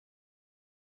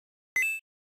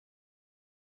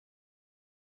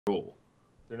roll.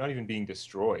 They're not even being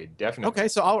destroyed. Definitely. Okay,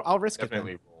 so I'll risk it.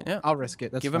 Definitely Then. roll. Yeah. I'll risk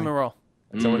it. That's Give fine. him a roll.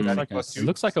 And someone's adding like plus it 2.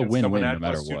 looks like a Can someone win-win add no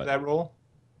matter plus 2 to what. that roll?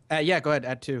 Yeah, go ahead.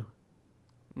 Add 2.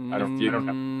 I don't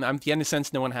have. I'm the end of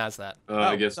sense. No one has that.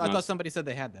 I guess so I not. thought somebody said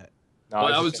they had that. No,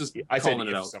 Well, I was just I said calling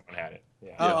it if out. someone had it.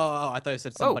 Yeah. Oh, I thought you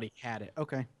said somebody had it.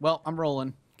 Okay. Well, I'm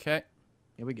rolling. Okay.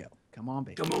 Here we go. Come on,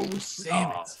 baby. Come on.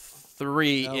 Damn it.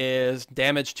 3 No. is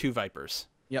damage to Vipers.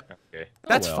 Yep. Okay.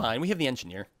 That's well. fine. We have the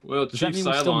engineer. Well, Does that Chief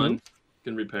mean we still Cylon move?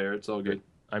 can repair. It's all good.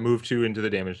 I moved 2 into the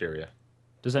damaged area.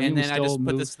 Does that And mean we then I still just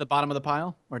put move? this to the bottom of the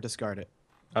pile or discard it.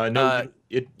 No,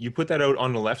 you put that out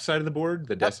on the left side of the board.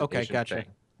 The destination. okay, gotcha. thing.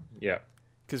 Yeah.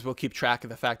 Because we'll keep track of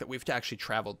the fact that we've actually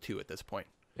traveled 2 at this point.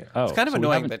 Oh, It's kind of so we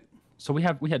annoying haven't- that So we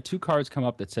had 2 cards come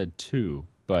up that said 2,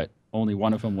 but only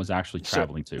one of them was actually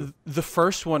traveling to. the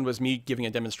first one was me giving a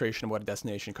demonstration of what a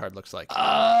destination card looks like.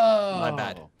 Oh, My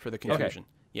bad for the confusion.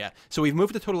 Yeah. So we've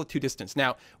moved a total of 2 distance.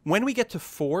 Now, when we get to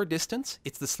 4 distance,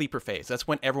 it's the sleeper phase. That's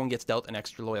when everyone gets dealt an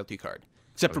extra loyalty card,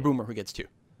 except for Boomer, who gets 2.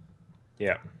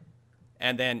 Yeah.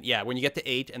 And then, yeah, when you get to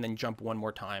 8 and then jump 1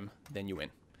 more time, then you win.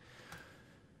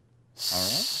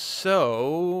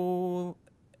 So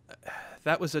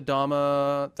that was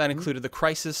Adama. That included the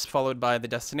crisis, followed by the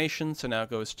destination. So now it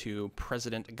goes to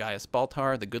President Gaius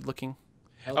Baltar, the good-looking.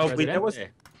 Oh, wait,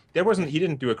 there wasn't. He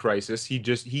didn't do a crisis. He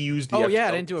used the. Oh yeah, I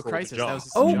FTL didn't do a control to crisis. jump. That was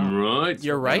his Oh, job. Right.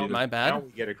 You're right. Now- My bad. Now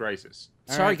we get a crisis.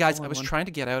 Sorry, right, guys. go I on, was one. trying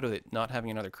to get out of it, not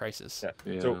having another crisis. Yeah.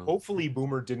 Yeah. So hopefully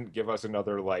Boomer didn't give us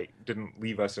another didn't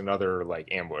leave us another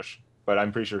ambush, but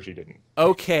I'm pretty sure she didn't.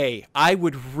 Okay, I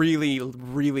would really,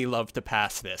 really love to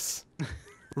pass this.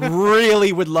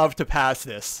 Really would love to pass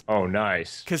this. Oh,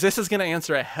 nice. Because this is going to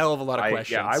answer a hell of a lot of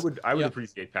questions. Yeah, I would Yep.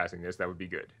 appreciate passing this. That would be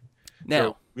good. Now,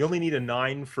 So we only need a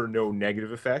 9 for no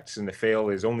negative effects, and the fail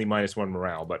is only -1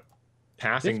 morale, but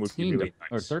passing would be 15 really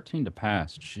or nice. 13 to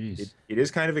pass. Jeez. It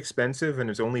is kind of expensive, and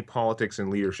it's only politics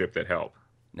and leadership that help.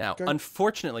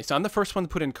 unfortunately, so I'm the first one to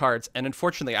put in cards, and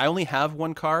unfortunately, I only have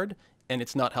 1 card, and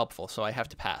it's not helpful, so I have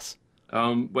to pass.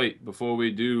 Wait, before we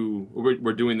do,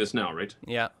 we're doing this now, right?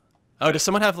 Yeah. Oh, does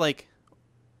someone have,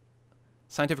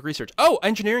 scientific research? Oh,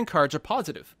 engineering cards are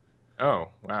positive. Oh,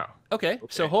 wow. Okay,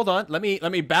 so hold on. Let me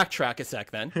backtrack a sec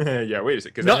then. Yeah, wait a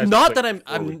second. Not that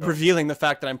I'm revealing the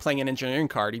fact that I'm playing an engineering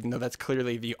card, even though that's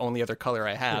clearly the only other color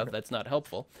I have. That's not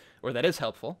helpful, or that is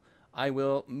helpful. I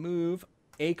will move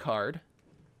a card.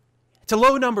 It's a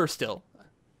low number still,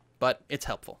 but it's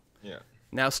helpful. Yeah.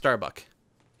 Now Starbuck.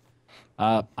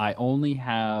 I only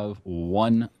have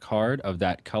 1 card of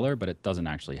that color, but it doesn't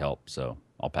actually help, so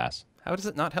I'll pass. How does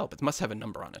it not help? It must have a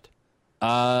number on it.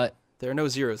 Uh, There are no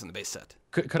zeros in the base set.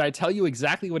 could I tell you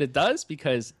exactly what it does?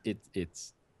 Because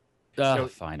it's So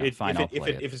fine. I'll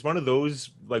play it. If it's one of those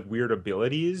weird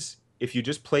abilities, if you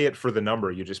just play it for the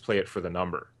number, you just play it for the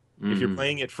number. If you're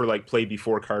playing it for play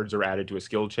before cards are added to a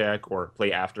skill check or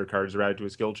play after cards are added to a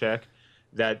skill check,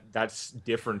 that's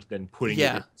different than putting it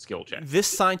in a skill check. This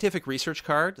scientific research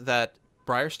card that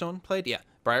Briarstone played,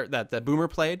 that Boomer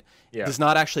played, does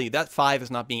not actually, that 5 is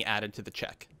not being added to the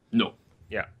check. No.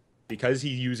 Yeah. Because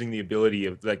he's using the ability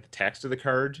of the text of the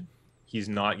card, he's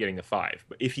not getting the 5.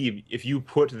 But if you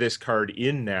put this card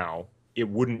in now, it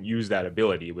wouldn't use that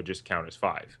ability. It would just count as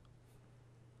 5.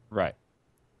 Right.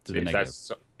 To the negative.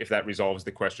 If that resolves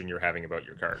the question you're having about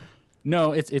your card.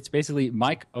 No, it's basically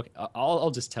Mike. Okay,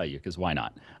 I'll just tell you because why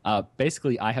not?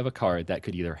 Basically, I have a card that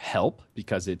could either help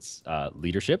because it's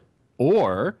leadership,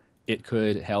 or it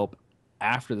could help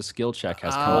after the skill check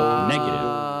has come up negative,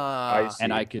 I see.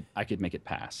 and I could make it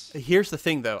pass. Here's the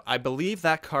thing, though. I believe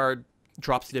that card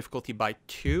drops the difficulty by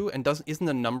 2, and isn't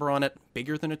the number on it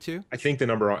bigger than a 2? I think the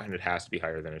number on it has to be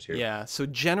higher than a 2. Yeah. So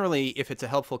generally, if it's a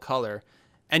helpful color,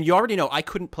 and you already know I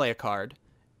couldn't play a card.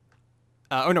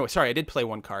 Oh no, sorry, I did play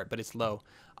 1 card, but it's low.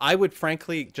 I would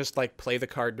frankly just play the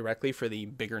card directly for the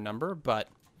bigger number, but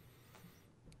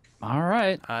All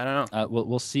right. I don't know.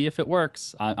 We'll see if it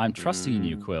works. I'm trusting in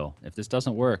you, Quill. If this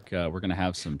doesn't work, we're gonna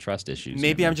have some trust issues.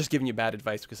 Maybe here. I'm just giving you bad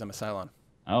advice because I'm a Cylon.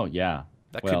 Oh yeah.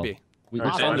 That Well, could be. We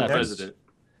Alright, found And the that president.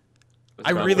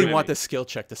 I really want this skill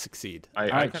check to succeed. I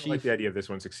Alright, kind of like Chief. the idea of this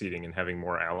one succeeding and having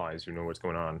more allies who know what's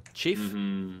going on. Chief?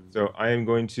 So I am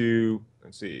going to,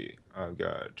 let's see, I've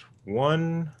got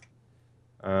 1,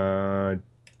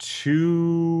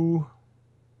 2,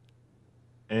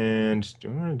 and do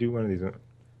I want to do one of these?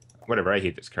 Whatever, I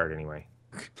hate this card anyway.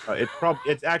 It's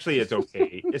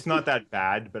okay. It's not that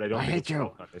bad, but I don't think it's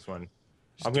on this one.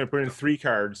 I'm going to put in 3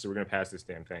 cards, so we're going to pass this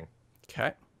damn thing.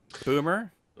 Okay.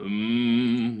 Boomer?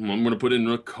 I'm gonna put in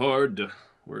a card.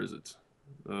 Where is it?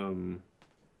 Move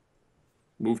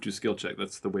to skill check.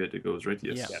 That's the way it goes, right?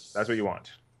 Yes. Yeah. Yes, that's what you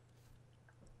want.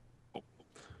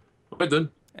 Right then.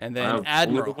 And I then have only the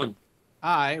Admiral. one.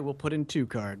 I will put in 2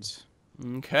 cards.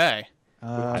 Okay.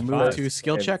 Move to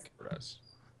skill check. For us.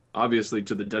 Obviously,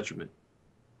 to the detriment.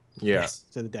 Yeah. Yes,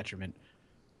 to the detriment.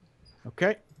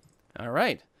 Okay. All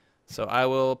right. So I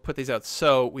will put these out.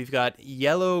 So we've got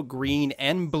yellow, green,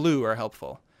 and blue are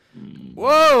helpful.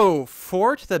 Whoa!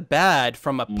 4 to the bad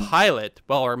from a pilot.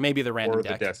 Well, or maybe the random Or the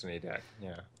deck. Destiny deck.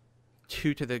 Yeah.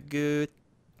 2 to the good.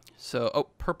 So, oh,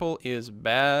 purple is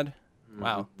bad.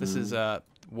 Wow. This is,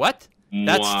 what?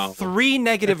 That's Wow. 3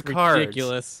 negative cards.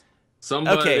 Ridiculous.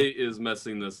 Somebody Okay. is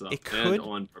messing this up. It could. And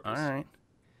on purpose. All right.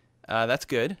 That's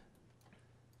good.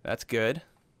 That's good.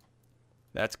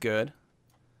 That's good.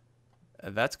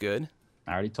 That's good.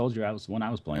 I already told you I was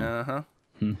playing. Uh-huh.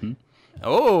 Mhm.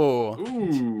 Oh.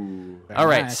 Ooh. Very All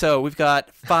right. nice. So we've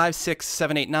got 5, 6,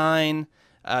 7, 8, 9,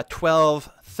 12,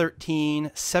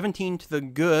 13, 17 to the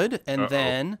good, and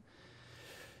then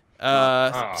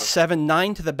 7,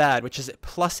 9 to the bad, which is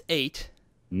 +8,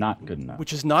 Not good enough.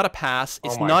 which is not a pass.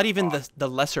 It's my not even God. the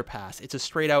lesser pass. It's a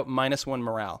straight out -1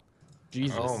 morale.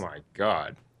 Jesus. Oh my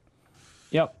God.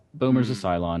 Yep. Boomer's a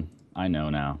Cylon. I know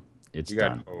now. It's You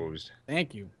done. got hosed.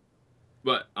 Thank you.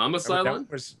 But I'm a Cylon.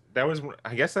 That was.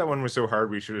 I guess that one was so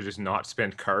hard we should have just not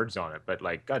spent cards on it. But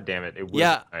like, God damn it, it was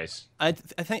Yeah. nice. I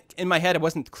think in my head I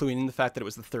wasn't cluing in the fact that it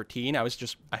was the 13. I was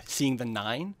just seeing the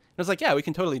 9. And I was like, yeah, we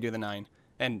can totally do the 9.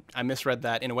 And I misread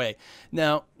that in a way.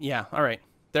 Now, yeah, all right.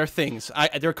 There are things.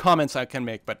 There are comments I can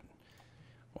make, but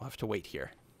we'll have to wait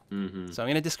here. Mm-hmm. So I'm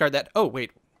going to discard that. Oh,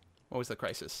 wait. What was the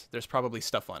crisis? There's probably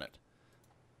stuff on it.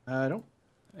 I don't.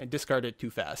 I discarded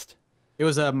too fast. It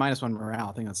was a -1 morale.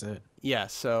 I think that's it. Yeah,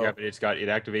 so... Yeah, but it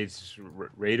activates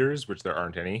raiders, which there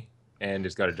aren't any, and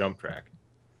it's got a jump track.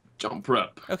 Jump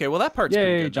prep. Okay, well, that part's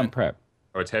pretty Yay, good. jump prep.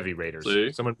 Oh, it's heavy raiders.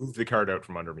 See? Someone moved the card out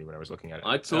from under me when I was looking at it.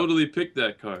 I totally picked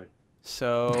that card.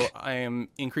 So I am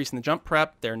increasing the jump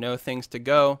prep. There are no things to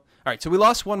go. All right, so we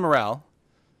lost 1 morale.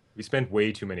 We spent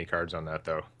way too many cards on that,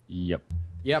 though. Yep.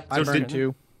 Yep, I So burned did-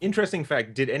 2. Interesting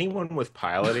fact: did anyone with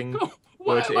piloting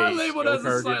Why put am I a labeled skill as a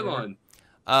card in there? Cylon?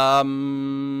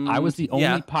 I was the only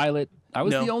yeah. pilot. I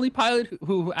was No. the only pilot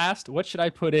who asked, "What should I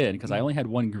put in?" Because I only had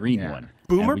one green Yeah. one.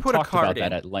 Boomer and we put a talked card about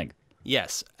that in. at length.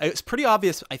 Yes, it's pretty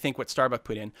obvious, I think, what Starbuck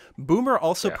put in. Boomer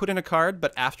also Yeah. put in a card,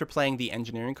 but after playing the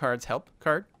engineering cards help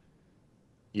card.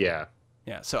 Yeah.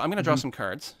 Yeah, so I'm going to draw some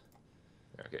cards.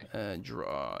 Okay.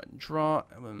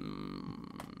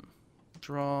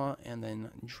 Draw, and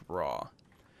then draw.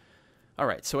 All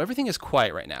right, so everything is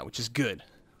quiet right now, which is good.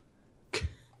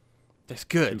 That's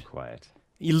Too good. quiet.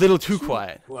 A little too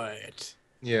quiet. Quiet.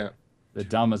 Yeah.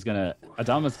 Adama's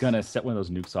gonna set one of those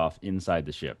nukes off inside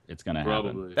the ship. It's gonna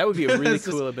happen. Probably. That would be a really This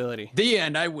is- cool ability. The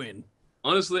end. I win.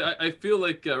 Honestly, I feel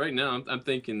like right now I'm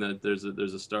thinking that there's a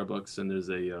Starbucks and there's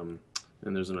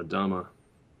an Adama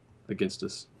against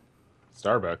us.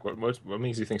 Starbuck. What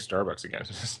makes you think Starbuck's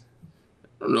against us?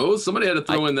 I don't know. Somebody had to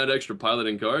throw in that extra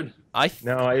piloting card.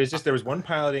 No, it was just there was one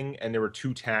piloting and there were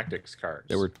 2 tactics cards.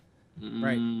 There were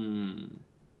Right.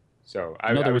 So No,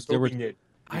 I there was were hoping that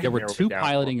we there could were narrow it 2 down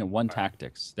piloting more. and 1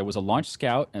 tactics. There was a launch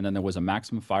scout, and then there was a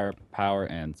maximum firepower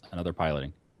and another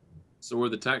piloting. So where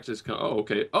the tactics come? Oh,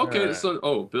 okay. Okay. So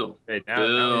Bill. Okay,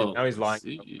 Bill. now he's lying.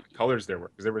 See. Colors there were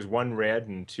because there was 1 red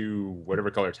and 2 whatever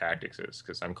color tactics is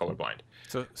because I'm colorblind.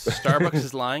 So Starbucks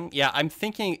is lying? Yeah, I'm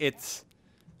thinking it's...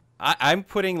 I'm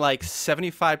putting like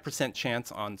 75%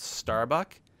 chance on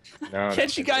Starbuck. No,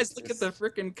 Can't you guys look at the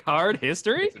freaking card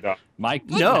history? It's a dog. My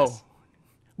goodness. No.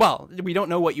 Well, we don't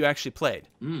know what you actually played.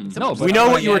 No, We but know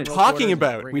I'm what you were saying- talking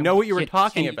about. We know what you were Can-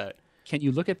 talking can- about. Can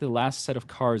you look at the last set of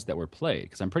cards that were played?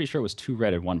 Because I'm pretty sure it was 2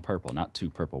 red and 1 purple, not 2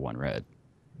 purple, 1 red.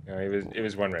 No, it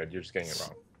was 1 red. You're just getting it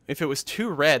wrong. If it was 2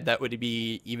 red, that would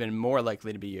be even more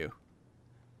likely to be you.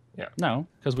 No,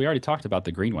 because we already talked about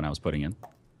the green one I was putting in.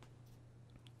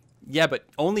 Yeah, but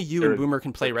only you and Boomer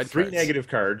can play red 3 cards. negative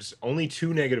cards. Only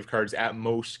 2 negative cards at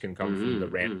most can come from the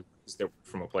random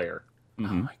from a player. Oh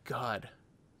my god.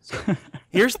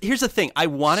 Here's the thing. I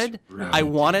wanted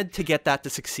to get that to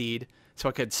succeed so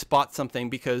I could spot something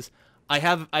because I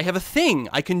have a thing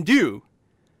I can do.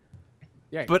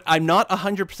 Yeah. But I'm not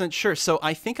 100% sure. So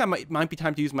I think I might be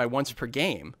time to use my once per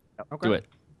game. Okay. Do it.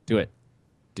 Do it.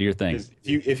 Do your thing.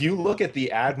 If you look at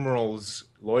the Admiral's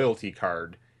loyalty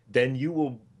card, then you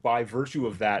will, by virtue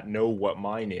of that, know what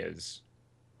mine is.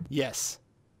 Yes.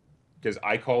 Because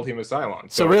I called him a Cylon.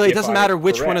 So really, it if doesn't I matter am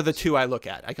which one of the correct- 2 I look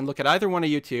at. I can look at either one of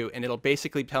you 2, and it'll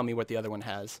basically tell me what the other one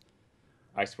has.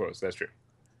 I suppose that's true.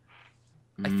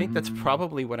 I think that's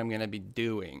probably what I'm going to be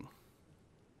doing.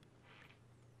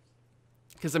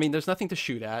 Because, I mean, there's nothing to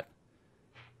shoot at.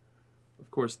 Of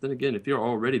course, then again, if you're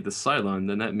already the Cylon,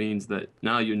 then that means that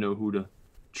now you know who to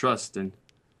trust and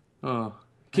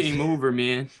Game over,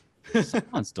 man.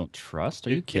 Cylons don't trust.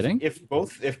 Are you kidding? If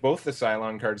both the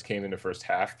Cylon cards came in the first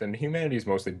half, then humanity's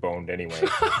mostly boned anyway.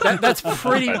 That's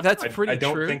pretty. That's pretty I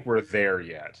don't true. think we're there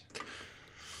yet.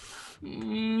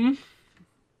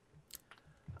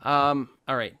 All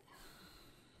right.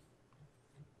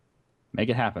 Make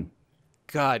it happen.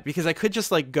 God, because I could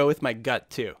just like go with my gut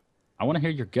too. I want to hear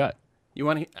your gut. You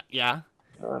want to? Yeah.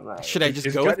 Should I just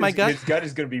His go with my gut? His gut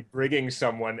is going to be bringing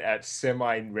someone at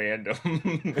semi-random.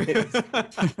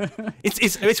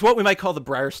 It's what we might call the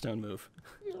Briarstone move.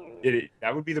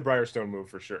 That would be the Briarstone move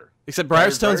for sure. Except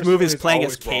Briarstone's move is playing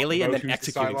as always wrong. Kaylee and Knows then who's the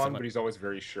executing Cylon, someone. but he's always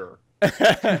very sure.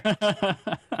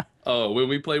 Oh, when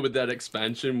we play with that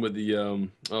expansion with the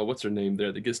what's her name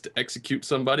there that gets to execute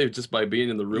somebody just by being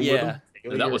in the room with them.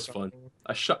 Kaylee That or was fun. something.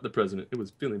 I shot the president. It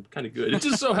was feeling kind of good. It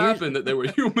just so happened that they were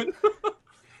human.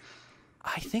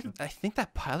 I think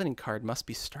that piloting card must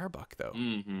be Starbuck though.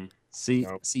 Mm-hmm.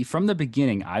 See, from the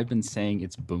beginning, I've been saying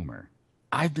it's Boomer.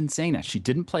 I've been saying that she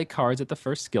didn't play cards at the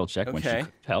first skill check when she Okay. could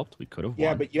have helped. We could have won.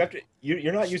 Yeah, but you have to.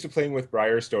 You're not used to playing with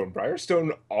Briarstone.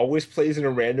 Briarstone always plays in a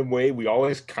random way. We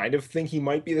always kind of think he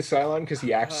might be the Cylon because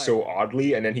he acts so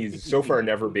oddly, and then he's so far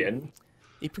never been.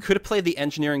 You could have played the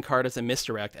engineering card as a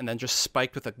misdirect and then just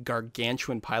spiked with a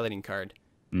gargantuan piloting card.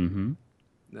 Mm-hmm.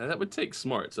 Now, that would take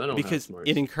smarts. I don't have Because smarts.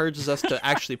 it encourages us to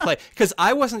actually play. Because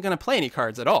I wasn't going to play any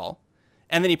cards at all.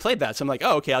 And then he played that. So I'm like,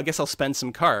 oh, okay, I guess I'll spend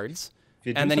some cards. If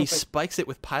you do And then he something- spikes it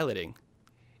with piloting.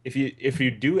 If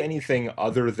you do anything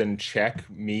other than check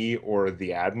me or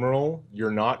the Admiral,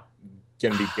 you're not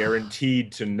going to be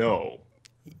guaranteed to know.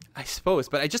 I suppose.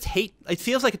 But I just hate... It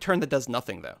feels like a turn that does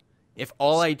nothing, though. If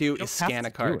all I do You is don't have scan to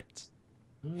a do card. it.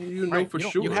 You know Right, for you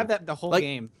don't- sure. You have that the whole Like-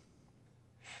 game.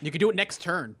 You could do it next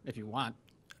turn if you want.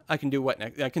 I can do what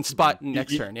next? I can spot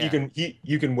next turn, yeah.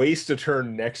 You can waste a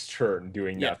turn next turn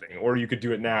doing Yeah. nothing, or you could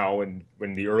do it now, and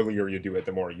when the earlier you do it,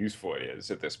 the more useful it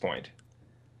is at this point.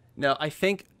 No, I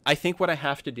think what I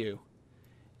have to do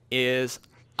is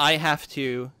I have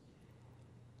to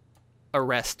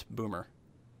arrest Boomer.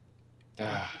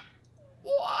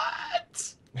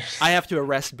 What? I have to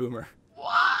arrest Boomer.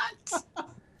 What?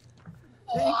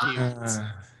 Thank you.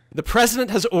 The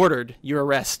president has ordered your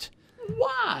arrest.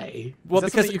 Why? Well,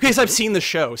 Is that something you because can I've do? seen the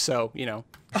show, so you know.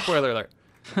 Spoiler alert.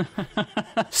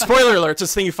 Spoiler alert! It's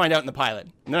this thing you find out in the pilot.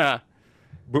 Nah.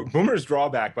 Boomer's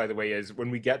drawback, by the way, is when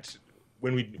we get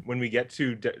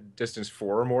to distance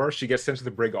 4 or more, she gets sent to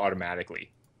the brig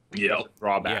automatically. Yep.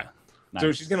 Drawback. Yeah. So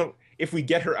Nice. she's gonna, if we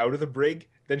get her out of the brig,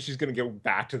 then she's gonna go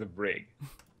back to the brig.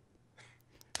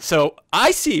 So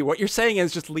I see what you're saying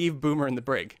is just leave Boomer in the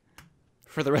brig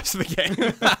for the rest of the game.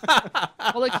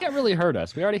 Well, it can't really hurt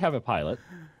us. We already have a pilot.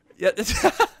 Yeah.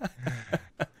 it's-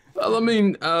 Well, I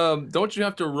mean, don't you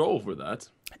have to roll for that?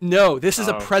 No, this is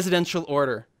a Oh. presidential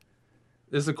order.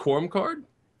 Is a quorum card?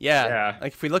 Yeah. Yeah.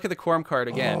 Like if we look at the quorum card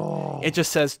again, it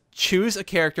just says choose a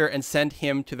character and send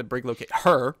him to the brig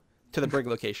her to the brig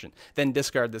location. Then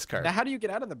discard this card. Now, how do you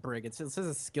get out of the brig? It says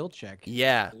a skill check.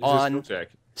 Yeah. Use a skill check.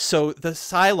 So the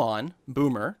Cylon,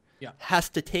 Boomer, Yeah. has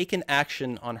to take an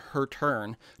action on her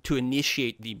turn to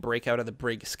initiate the breakout of the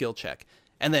brig skill check.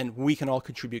 And then we can all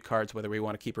contribute cards whether we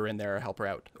want to keep her in there or help her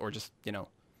out or just, you know,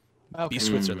 Okay. be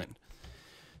Switzerland.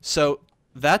 So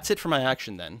that's it for my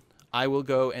action then. I will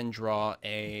go and draw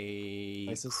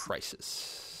a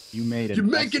crisis. You made an You're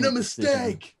making a excellent decision.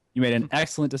 mistake. You made an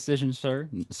excellent decision, sir.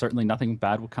 Certainly nothing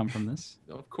bad will come from this.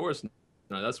 Of course.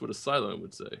 No, that's what a Cylon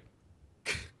would say.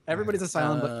 Everybody's a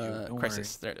silent but you. Don't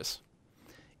Crisis. There it is.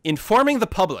 Informing the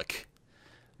public.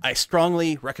 I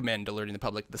strongly recommend alerting the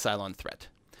public of the Cylon threat.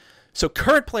 So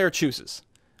current player chooses.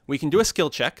 We can do a skill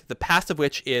check, the past of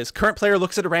which is current player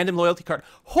looks at a random loyalty card.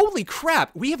 Holy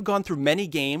crap! We have gone through many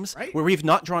games Right? where we've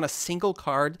not drawn a single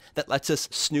card that lets us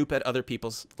snoop at other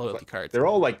people's loyalty cards. They're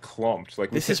all like clumped.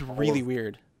 Like we This is hit all really of-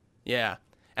 weird. Yeah.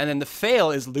 And then the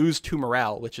fail is lose 2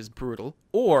 morale, which is brutal,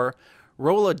 or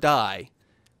roll a die,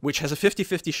 which has a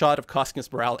 50-50 shot of costing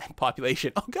us morale and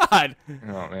population. Oh god.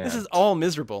 Oh man. This is all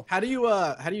miserable. How do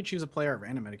you choose a player at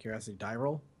random out of curiosity? Die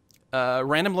roll?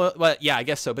 Well, yeah, I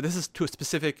guess so, but this is to a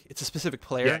specific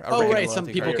player. Yeah. a Oh random right, some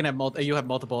loyalty people card. can have you have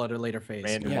multiple at a later phase.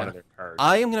 random Yeah. one of their cards.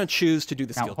 I am going to choose to do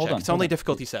the Now, skill hold check. on, It's hold only on.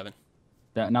 difficulty 7.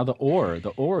 Now the ore is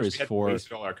We had for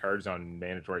wasted all our cards on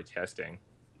mandatory testing.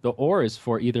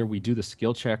 either we do the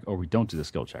skill check or we don't do the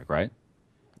skill check, right?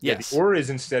 Yes. Yeah, the or is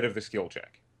instead of the skill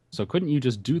check. So couldn't you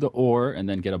just do the ore and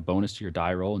then get a bonus to your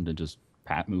die roll and then just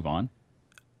move on?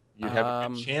 You have a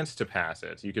good chance to pass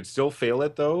it. You could still fail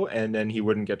it though, and then he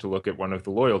wouldn't get to look at one of the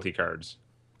loyalty cards.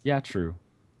 Yeah, true.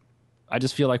 I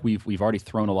just feel like we've already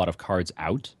thrown a lot of cards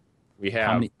out We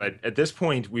have, but at this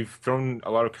point, we've thrown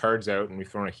a lot of cards out, and we've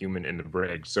thrown a human in the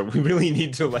brig. So we really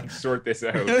need to like sort this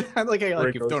out. I like before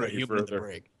it you've goes thrown a any human in the further.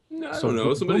 brig. No, I So don't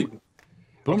know. Somebody.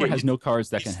 Boomer Okay, has no cards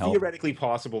that can It's help. theoretically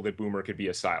possible that Boomer could be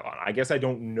a Cylon. I guess I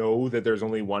don't know that there's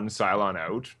only one Cylon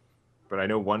out, but I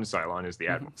know one Cylon is the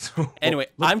Admiral. So Anyway,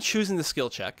 I'm choosing the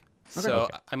skill check. So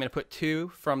I'm going to put 2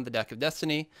 from the Deck of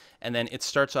Destiny, and then it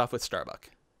starts off with Starbuck.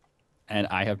 And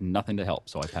I have nothing to help,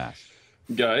 so I pass.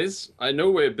 Guys, I know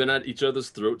we've been at each other's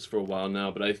throats for a while now,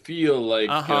 but I feel like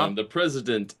the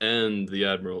president and the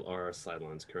admiral are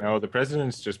Cylons currently. no, the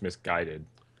president's just misguided.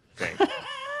 Thing.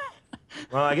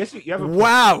 Well, I guess you have a point.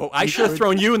 Wow, I should have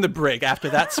thrown you in the brig after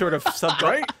that sort of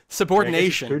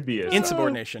subordination. could be a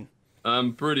Insubordination.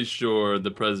 I'm pretty sure the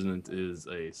president is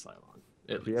a Cylon.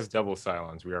 At We have least. double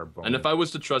Cylons. We are boned. And if I was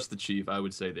to trust the chief, I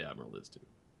would say the admiral is too.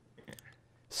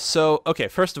 So, okay,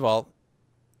 first of all,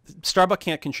 Starbuck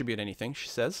can't contribute anything, she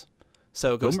says.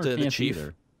 So it goes Boomer to the can't chief.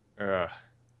 either.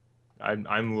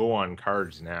 I'm low on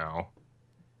cards now.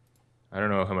 I don't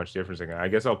know how much difference I got. I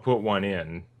guess I'll put one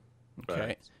in. but-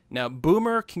 Okay. Now,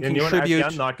 Boomer can And you know what? Actually,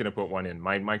 contribute... I'm not going to put one in.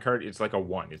 My card, it's like a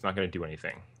 1. It's not going to do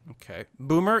anything. Okay.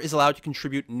 Boomer is allowed to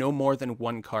contribute no more than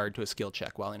 1 card to a skill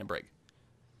check while in a brig.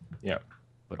 Yeah.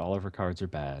 But all of her cards are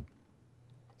bad.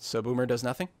 So Boomer does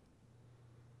nothing?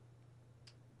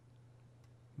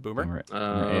 Boomer? Boomer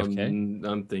AFK?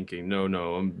 I'm thinking,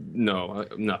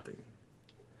 nothing.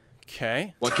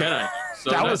 Okay. What can I? So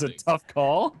That was a nothing. tough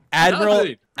call.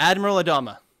 Nothing. Admiral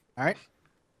Adama. All right.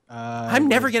 I'm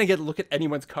never going to get to look at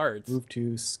anyone's cards. Move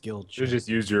to skill You check. just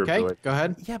use your Okay, ability. go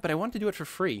ahead. Yeah, but I want to do it for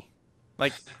free.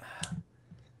 Like,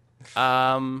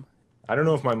 I don't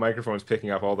know if my microphone's picking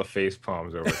up all the face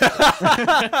palms over.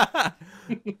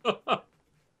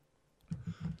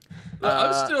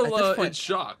 I'm still at this in point-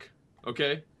 shock.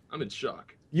 Okay, I'm in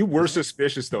shock. You were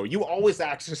suspicious, though. You always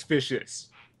act suspicious.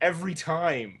 Every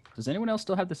time. Does anyone else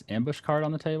still have this ambush card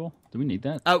on the table? Do we need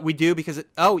that? we do because it...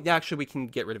 Oh, yeah, actually, we can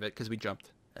get rid of it because we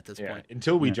jumped at this Yeah. point.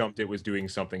 Until we jumped, it was doing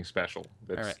something special.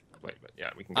 That's All right. But yeah,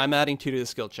 we can. I'm adding 2 to the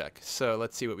skill check. So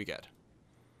let's see what we get.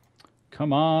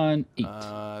 Come on, eat.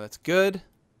 That's good.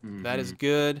 That is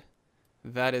good.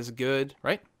 That is good.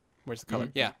 Right? Where's the color?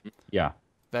 Yeah. Yeah,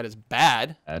 That is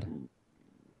bad. bad.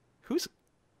 Who's...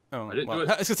 Oh, I didn't well, do it.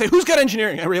 I was gonna say who's got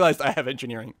engineering. I realized I have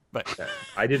engineering, but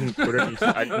I didn't put any.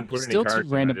 I didn't put Still any two cards.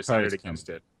 In. I random decided cards against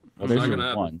it. Well, It's there's not gonna your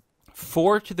happen. 1.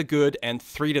 4 to the good and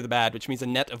 3 to the bad, which means a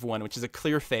net of 1, which is a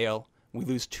clear fail. We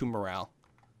lose 2 morale.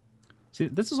 See,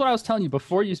 this is what I was telling you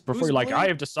before you're like, playing? I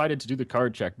have decided to do the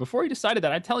card check. Before you decided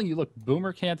that, I'm telling you, look,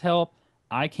 Boomer can't help.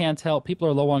 I can't help. People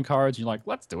are low on cards. You're like,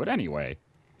 let's do it anyway.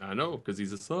 I know, because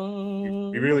he's a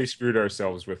son. We really screwed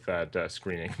ourselves with that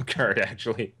screening card.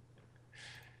 Actually,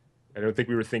 I don't think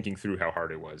we were thinking through how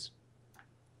hard it was.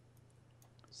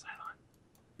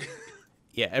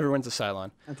 Yeah, everyone's a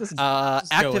Cylon. Let's go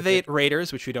with Activate it.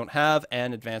 Raiders, which we don't have,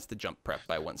 and advance the jump prep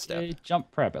by 1 step. Yay,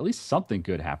 jump prep. At least something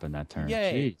good happened that turn.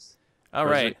 Yay. Jeez. All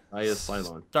right. I is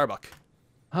Cylon. Starbuck.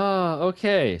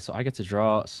 Okay, so I get to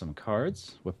draw some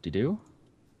cards. Whoop-de-doo.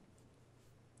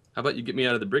 How about you get me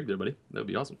out of the brig there, buddy? That would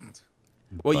be awesome.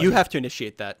 Well, you have to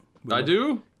initiate that. I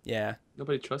do? Yeah,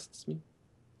 Nobody trusts me.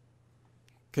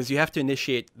 because you have to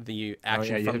initiate the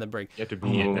action you from have- the brig. You have to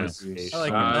be in Oh, that space. I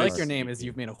like Nice. your name is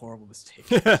you've made a horrible mistake.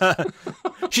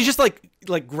 She's just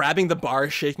like grabbing the bar,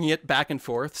 shaking it back and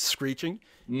forth, screeching.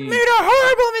 Made a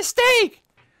horrible mistake.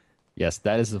 Yes,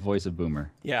 that is the voice of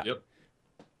Boomer. Yeah. Yep.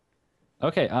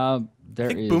 Okay, I there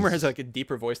think is... Boomer has like a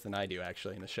deeper voice than I do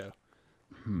actually in the show.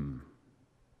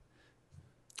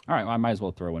 All right, well, I might as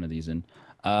well throw one of these in.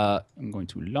 I'm going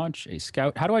to launch a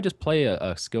scout. How do I just play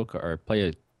a skill card or play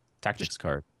a tactics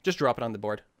card? Just drop it on the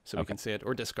board so we Okay. can see it,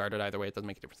 or discard it. Either way, it doesn't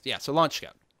make a difference. Yeah. So launch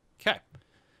scout. Okay.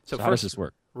 So So how does first, this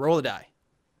work? roll a die.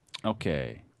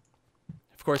 Okay.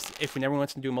 Of course, if we never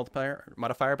wants to do a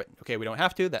modifier, but okay, we don't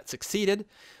have to. That succeeded.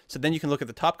 So then you can look at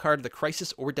the top card of the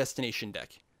crisis or destination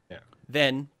deck. Yeah.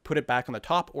 Then put it back on the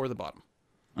top or the bottom.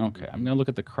 Okay, I'm going to look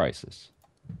at the crisis.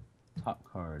 Top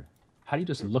card. How do you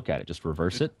just look at it? Just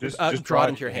reverse it? Just draw it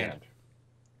into your hand.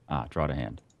 Ah, draw to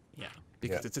hand. Yeah.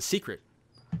 Because Yeah. it's a secret.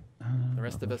 The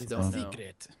rest of us don't know.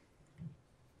 Secret.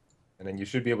 And then you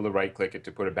should be able to right click it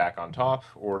to put it back on top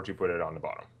or to put it on the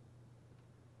bottom.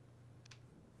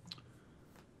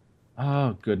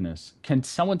 Oh, goodness. Can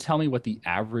someone tell me what the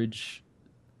average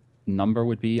number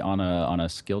would be on a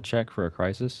skill check for a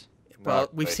crisis? Well,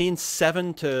 Not we've quite. seen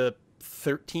 7 to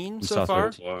 13 We so saw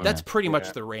far. 13. That's pretty much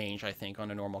Yeah. the range, I think, on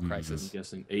a normal I'm crisis.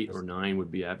 guessing 8 or 9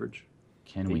 would be average.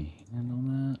 Can we handle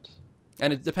that?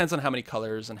 And it depends on how many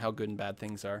colors and how good and bad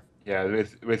things are. Yeah,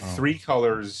 with 3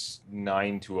 colors,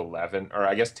 9 to 11, or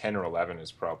I guess 10 or 11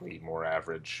 is probably more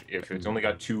average. If it's only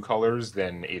got 2 colors,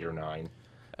 then 8 or 9.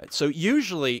 So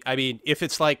usually, I mean, if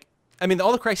it's like, I mean,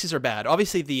 all the crises are bad.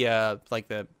 Obviously, the like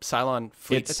the Cylon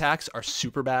fleet attacks are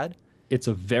super bad. It's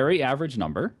a very average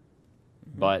number,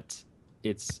 but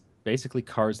it's basically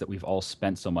cards that we've all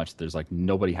spent so much. There's like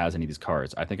nobody has any of these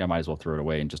cards. I think I might as well throw it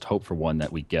away and just hope for one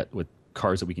that we get with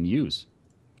cards that we can use.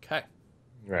 Okay.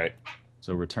 Right.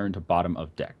 So return to bottom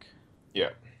of deck. Yeah.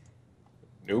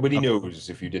 Nobody knows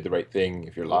if you did the right thing,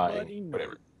 if you're lying,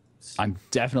 whatever. I'm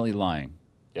definitely lying.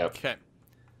 Yep. Okay.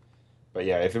 But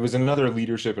yeah, if it was another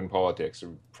leadership in politics,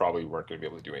 we probably weren't going to be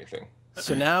able to do anything.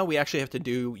 So now we actually have to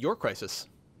do your crisis.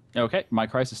 Okay, my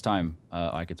crisis time.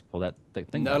 I get to pull that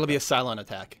thing. That'll be a Cylon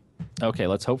attack. Okay,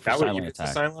 let's hope for That would, if silent it's a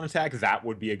attack. silent attack, that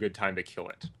would be a good time to kill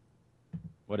it.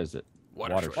 What is it?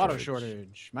 Water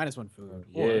shortage. -1 food.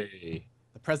 Or Yay.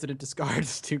 the president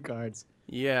discards 2 cards.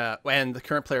 Yeah, and the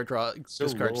current player So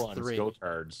discards low on 3. skill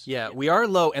cards. Yeah, we are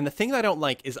low, and the thing that I don't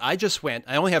like is I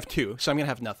only have 2, so I'm going to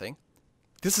have nothing.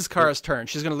 This is Kara's turn.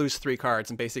 She's going to lose 3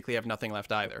 cards and basically have nothing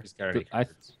left either. Just got any I,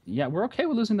 cards. yeah, we're okay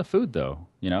with losing the food though.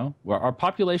 You know, our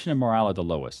population and morale are the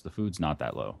lowest. The food's not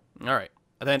that low. All right.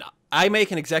 And then I make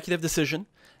an executive decision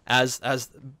as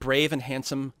brave and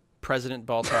handsome President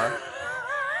Baltar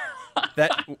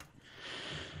that we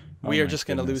Oh are my just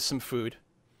going to goodness. lose some food.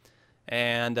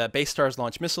 And base stars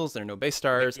launch missiles. There are no base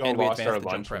stars, You all and we lost advance our the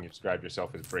jump lunch when prep. you described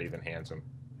yourself as brave and handsome.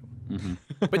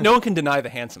 But no one can deny the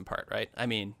handsome part, right? I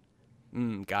mean,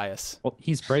 Gaius. Well,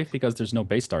 he's brave because there's no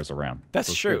base stars around. That's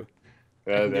So true.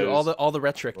 That I can do is all the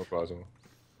rhetoric. more plausible.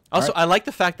 Also, I like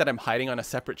the fact that I'm hiding on a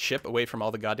separate ship away from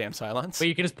all the goddamn Cylons. So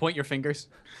you can just point your fingers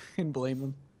and blame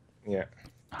them. Yeah.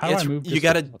 How do I It's- move? you this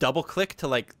got to with- double click to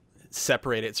like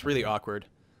separate it. It's really awkward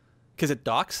because it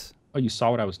docks. Oh, you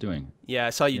saw what I was doing. Yeah, I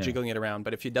saw you Yeah. jiggling it around,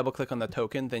 but if you double click on the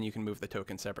token, then you can move the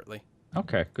token separately.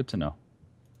 Okay, good to know.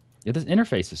 Yeah, this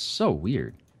interface is so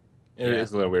weird. It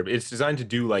is a little weird. But it's designed to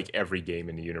do like every game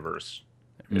in the universe.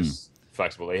 It's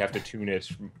flexible. They have to tune it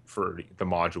for the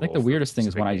module. I think the for weirdest thing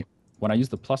is specific when I use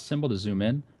the plus symbol to zoom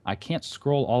in, I can't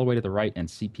scroll all the way to the right and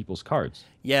see people's cards.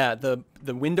 Yeah, the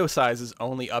window size is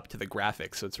only up to the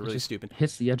graphics, so it's really just stupid.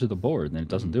 Hits the edge of the board and then it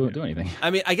doesn't do anything.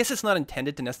 I mean, I guess it's not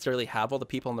intended to necessarily have all the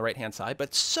people on the right-hand side, but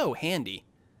it's so handy.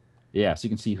 Yeah, so you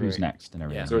can see who's Right. next and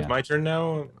everything. Yeah. So it's my turn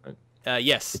now.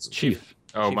 Yes. It's Chief.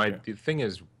 Oh, Chief my turn. the thing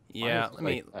is. why Yeah, is it let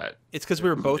me. like that? It's because we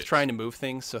were both Yes. trying to move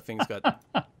things, so things got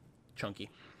chunky.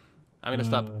 I'm gonna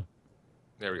stop.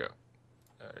 There we go.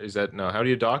 Is that no? How do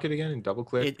you dock it again? Double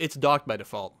click. It's docked by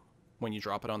default when you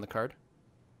drop it on the card.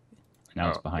 Now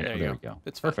it's Oh, behind. there Oh, you there go. we go.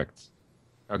 It's fine. Perfect.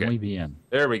 Okay. Muy bien.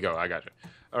 There we go. I got you.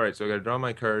 All right. So I got to draw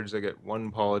my cards. I get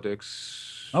 1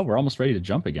 politics. Oh, we're almost ready to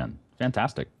jump again.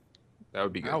 Fantastic. That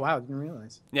would be good. Oh wow, I didn't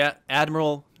realize. Yeah,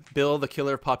 Admiral Bill, the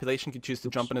killer of population, can choose to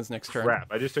jump in his next turn. Crap!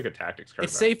 I just took a tactics card.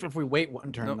 It's back. safe if we wait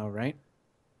 1 turn Nope. though, right?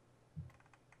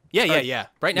 Yeah.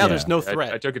 Right now, there's Yeah. no I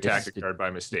threat. took a It's- tactic card by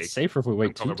mistake. It's safer if we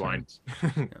wait 2 colorblind.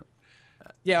 turns.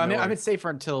 Yeah, I No, mean, I- it's safer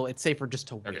until it's safer just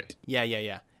to wait. Okay.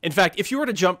 Yeah. In fact, if you were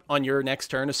to jump on your next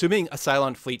turn, assuming a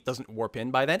Cylon fleet doesn't warp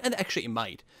in by then, and actually it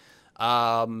might,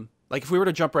 like if we were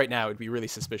to jump right now, it'd be really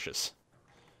suspicious.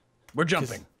 We're 'Cause-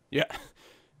 jumping. Yeah.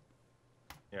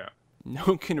 Yeah. No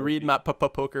one can read my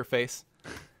poker face.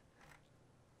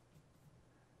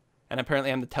 And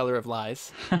apparently I'm the teller of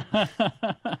lies.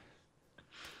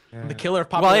 The killer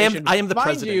of Well, I am- population. I am the Mind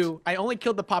president. you, I only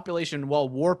killed the population while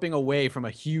warping away from a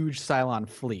huge Cylon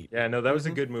fleet. Yeah. No, that was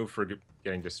a good move for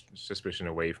getting suspicion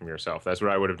away from yourself. That's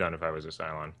what I would have done if I was a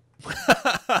Cylon.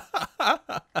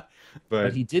 But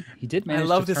But he did manage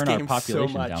love to this turn our game so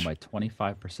population much. down by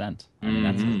 25%. I mean,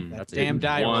 that's Mhm. that's Damn a-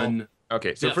 die roll. One.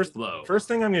 okay. So Death first blow.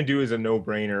 thing I'm going to do is a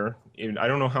no-brainer. I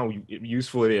don't know how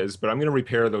useful it is, but I'm going to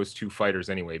repair those 2 fighters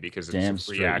anyway because it's Damn a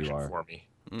free straight you action are. for me.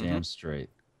 Damn straight.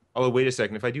 Although, wait a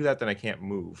second. If I do that, then I can't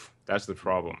move. That's the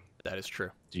problem. That is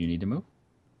true. Do you need to move?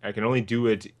 I can only do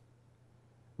it.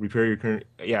 Repair your current.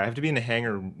 Yeah, I have to be in the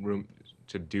hangar room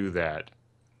to do that.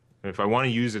 If I want to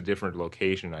use a different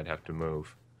location, I'd have to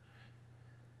move.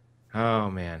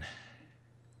 Oh man.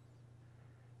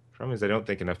 Problem is, I don't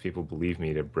think enough people believe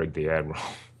me to brig the admiral.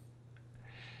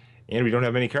 And we don't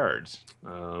have many cards.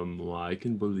 Well, I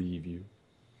can believe you.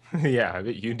 Yeah, I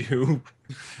bet you do.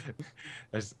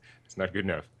 That's not good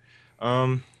enough.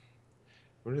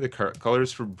 What are the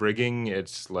colors for brigging?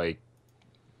 It's like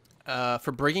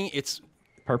For brigging, it's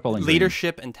Purple and green.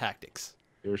 leadership and tactics.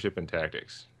 leadership and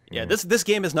tactics. Yeah, this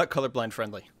game is not colorblind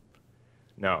friendly.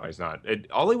 No, it's not.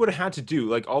 All they would have had to do,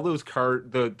 like all those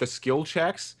the skill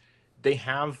checks, they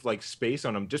have like space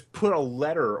on them. Just put a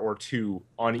letter or 2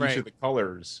 on each Right. of the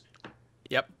colors.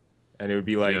 Yep. and it would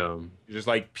be like Yeah. just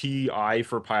like PI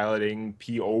for piloting,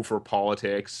 PO for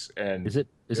politics, and Is it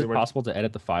They were- possible to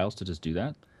edit the files to just do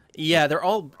that? Yeah, they're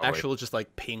all Probably. actual just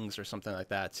like pings or something like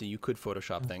that. So you could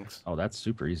Photoshop things. Oh, that's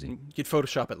super easy. You could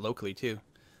Photoshop it locally too,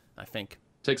 I think.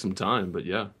 Take some time, but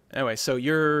yeah. Anyway, so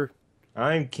you're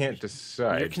I can't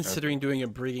decide. you're considering doing a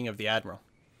brigging of the admiral.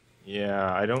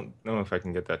 Yeah, I don't know if I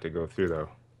can get that to go through though.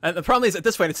 And the problem is at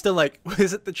this point it's still like,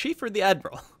 is it the chief or the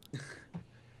admiral?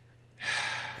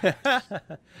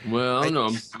 Well, I don't know.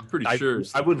 I'm pretty sure.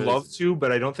 I would love to,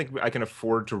 but I don't think I can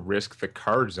afford to risk the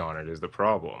cards on it. Is the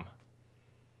problem?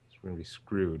 We're gonna be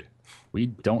screwed. We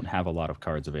don't have a lot of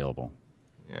cards available.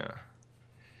 Yeah.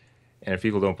 And if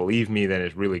people don't believe me, then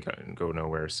it's really gonna go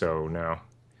nowhere. So no.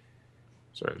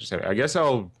 So I guess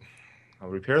I'll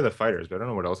repair the fighters, but I don't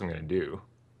know what else I'm gonna do.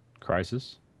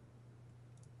 Crisis.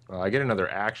 Well, I get another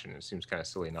action. It seems kind of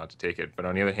silly not to take it, but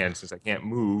on the other hand, since I can't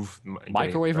move,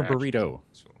 Microwave a burrito.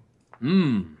 So,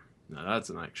 Now that's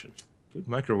an action. good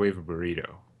microwave a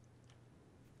burrito.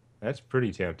 That's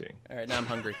pretty tempting. All right, now I'm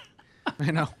hungry.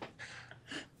 I know.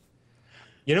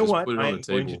 You know Just what put it on I'm the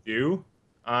going to table. do?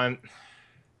 I'm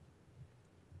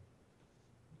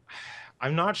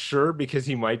not sure because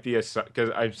he might be because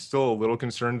I'm still a little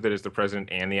concerned that it's the president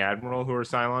and the admiral who are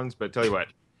Cylons. But tell you what,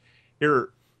 here,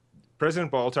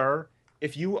 President Baltar,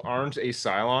 if you aren't a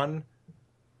Cylon,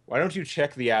 why don't you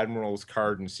check the admiral's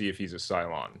card and see if he's a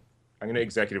Cylon? I'm going to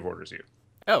executive orders you.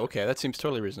 Oh, okay, that seems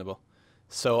totally reasonable.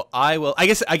 So I will. I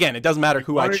guess again, it doesn't matter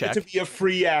who I wanted check. it to be a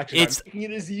free action. It's- I'm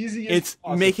making it as easy as It's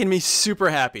possible. making me super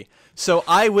happy. So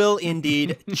I will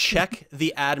indeed check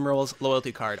the Admiral's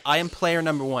loyalty card. I am player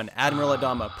number 1, Admiral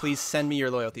Adama. Please send me your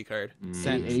loyalty card.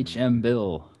 Sent. HM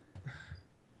Bill.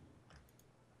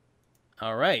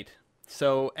 All right.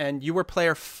 So, and you were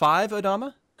player 5,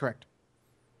 Adama? Correct.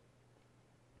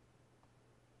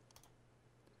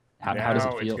 How now does it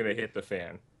it's feel? going to hit the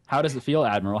fan. How does it feel,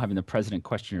 Admiral, having the president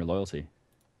question your loyalty?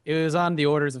 It was on the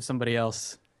orders of somebody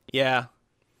else. Yeah.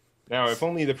 Now, if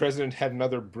only the president had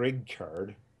another brig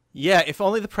card. Yeah, if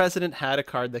only the president had a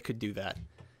card that could do that.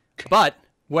 But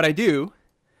what I do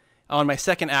on my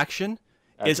second action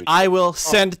is Actually- I will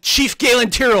send Chief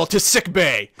Galen Tyrrell to sick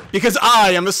bay because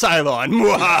I am a Cylon.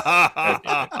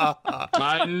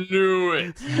 I knew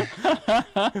it.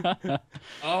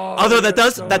 Although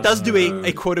that does do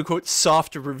a quote unquote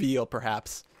soft reveal,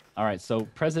 perhaps. All right, so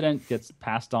president gets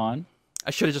passed on.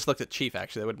 I should have just looked at Chief,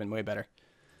 actually. That would have been way better.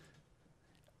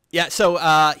 Yeah, so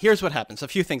here's what happens. A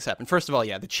few things happen. First of all,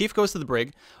 yeah, the Chief goes to the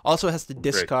brig, also has to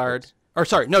discard... yes. Or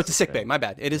sorry, no, to sick bay. My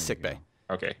bad. It is sick bay.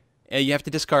 Okay. You have to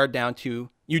discard down to...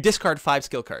 You discard 5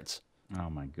 skill cards, Oh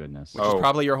my goodness. which is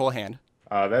probably your whole hand.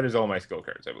 That is all my skill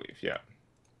cards, I believe. Yeah.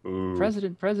 Ooh.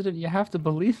 President, you have to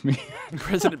believe me.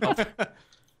 President Bump.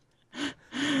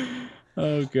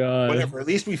 Oh God. Whatever. At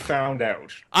least we found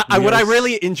out. What I Yes.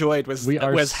 really enjoyed was We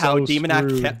are how so Demonac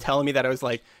screwed. kept telling me that I was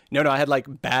like, no, I had like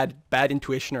bad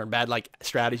intuition or bad like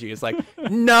strategy. It's like,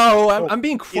 no, I'm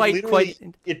being quite.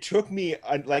 It took me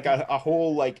a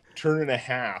whole like turn and a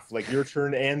half, like your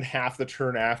turn and half the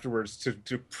turn afterwards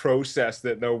to process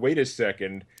that. No, wait a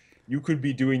second. You could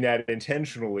be doing that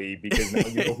intentionally because now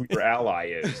you know who your ally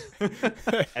is.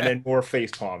 And then more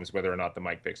face palms, whether or not the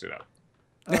mic picks it up.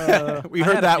 We I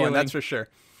heard had a that one, feeling. that's for sure.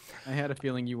 I had a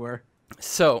feeling you were.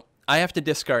 So I have to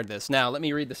discard this. Now, let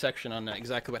me read the section on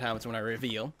exactly what happens when I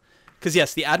reveal. Because,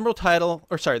 yes, the Admiral title,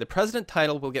 or sorry, the President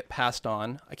title will get passed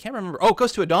on. I can't remember. Oh, it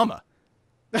goes to Adama.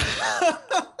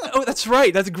 Oh, that's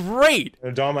right. That's great.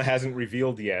 Adama hasn't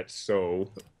revealed yet, so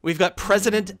We've got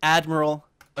President Admiral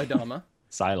Adama.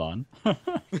 Cylon.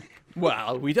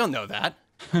 Well, we don't know that.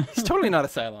 He's totally not a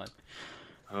Cylon.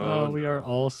 Oh, we are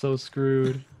all so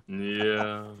screwed.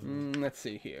 Yeah. Let's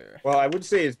see here. well, I would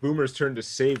say it's Boomer's turn to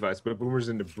save us, but Boomer's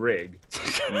in the brig.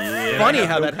 Funny I have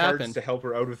how no that cards happened. to help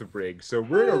her out with the brig, so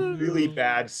we're in a really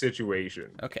bad situation.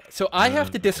 Okay, so I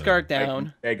have to discard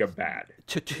down Like, mega bad.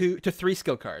 to 3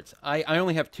 skill cards. I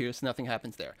only have 2, so nothing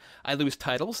happens there. I lose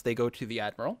titles; they go to the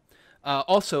Admiral.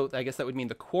 Also, I guess that would mean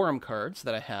the quorum cards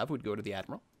that I have would go to the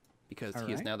Admiral because he is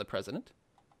Alright. now the President.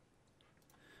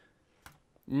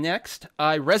 Next,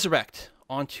 I resurrect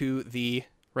onto the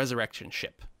resurrection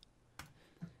ship.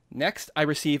 Next, I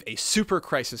receive a Super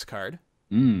Crisis card,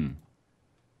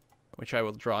 which I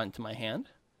will draw into my hand.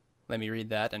 Let me read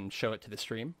that and show it to the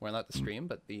stream. Well, not the stream,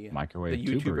 but the Microwave the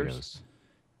two YouTubers.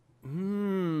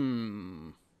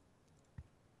 burritos.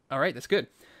 All right, that's good.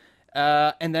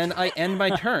 And then I end my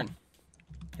turn.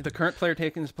 The current player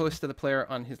taken is opposed to the player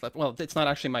on his left. Well, it's not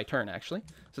actually my turn, actually,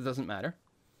 so it doesn't matter.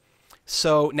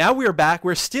 So now we're back.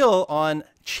 We're still on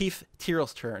Chief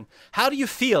Tyrrell's turn. How do you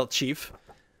feel, Chief?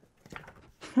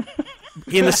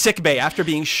 in the sick bay after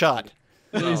being shot.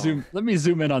 Let me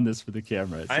zoom in on this for the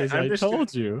camera. It says, I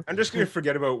told you. I'm just gonna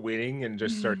forget about winning and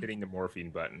just start hitting the morphine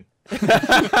button.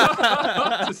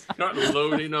 Just start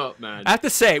loading up, man. I have to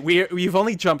say, we've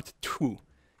only jumped 2.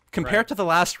 Compared to the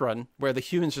last run, where the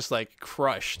humans just, like,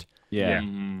 crushed. Yeah.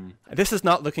 This is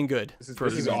not looking good. This for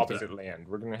is the opposite land.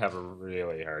 We're gonna have a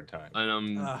really hard time.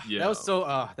 And yeah, That was so.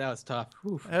 That was tough.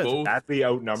 Oof. both Badly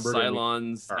outnumbered. and we-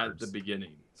 Cylons at cards. the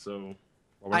beginning. So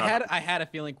well, we're not- I had a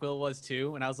feeling Quill was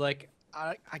too, and I was like,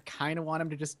 I kind of want him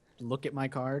to just look at my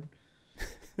card.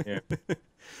 Yeah.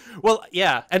 Well,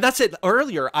 yeah, and that's it.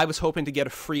 Earlier, I was hoping to get a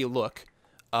free look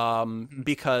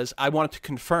because I wanted to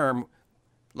confirm,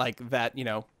 like, that, you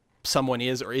know, someone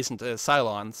is or isn't a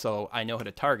Cylon, so I know how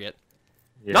to target.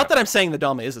 Yeah. Not that I'm saying the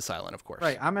Dama is a Cylon, of course.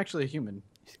 Right, I'm actually a human.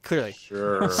 Clearly.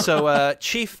 Sure. So,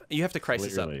 Chief, you have to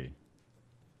crisis up. Clearly.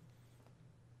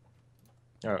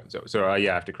 Oh, so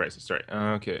yeah, after crisis. Sorry.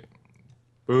 Okay.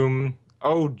 Boom.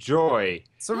 Oh joy.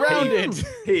 Surrounded.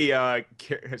 Hey,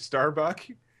 Starbuck,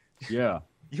 Yeah.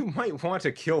 you might want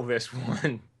to kill this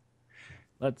one.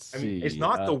 Let's I see. mean, it's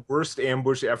not the worst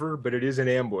ambush ever, but it is an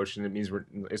ambush, and it means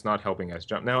it's not helping us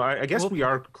jump. Now, I guess we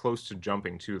are close to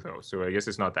jumping too, though. So I guess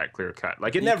it's not that clear cut.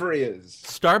 Like it never is.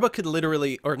 Starbuck could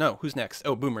literally, or no, who's next?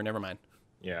 Oh, Boomer. Never mind.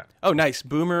 Yeah. Oh, nice.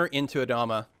 Boomer into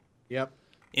Adama. Yep.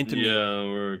 Into yeah,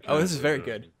 me. we're. Oh, this is kinda- very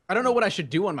good. I don't know what I should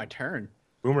do on my turn.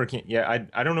 Boomer can't. Yeah,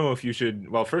 I don't know if you should.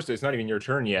 Well, first, it's not even your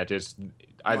turn yet. It's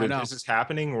either know. this is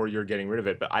happening or you're getting rid of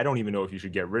it. But I don't even know if you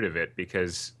should get rid of it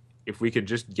because if we could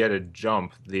just get a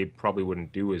jump, they probably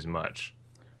wouldn't do as much.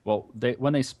 Well,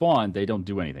 when they spawn, they don't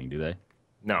do anything, do they?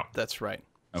 No. That's right.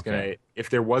 It's gonna, if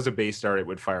there was a base star, it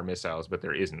would fire missiles, but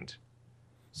there isn't.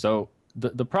 So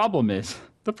the problem is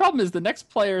the next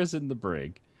player is in the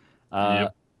brig.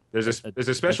 Yep. There's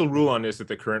a special rule on this that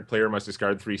the current player must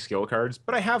discard 3 skill cards,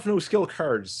 but I have no skill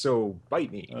cards, so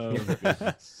bite me.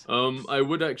 I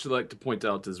would actually like to point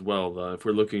out as well, if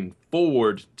we're looking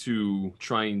forward to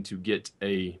trying to get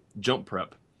a jump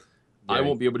prep, I Yeah.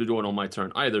 won't be able to do it on my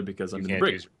turn either because I'm You in the can't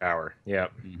brig. use your power. Yeah.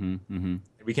 Mm-hmm.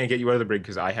 We can't get you out of the brig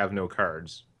because I have no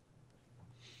cards.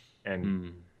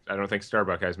 And I don't think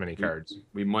Starbuck has many cards.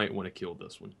 We might want to kill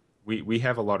this one. We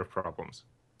have a lot of problems.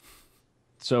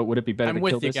 So would it be better I'm to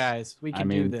kill with you this? guys. We can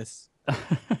mean- do this.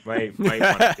 Might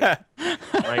want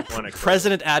to.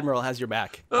 President Admiral has your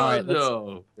back. Oh, right, let's-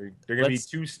 no. They're going to be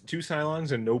let's- two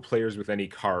Cylons, and no players with any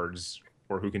cards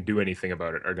or who can do anything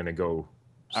about it are going to go.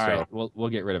 All right, we'll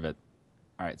get rid of it.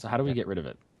 All right, so how do we get rid of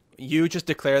it? You just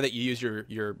declare that you use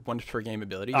your once per game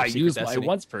ability. your I Secret use Destiny. my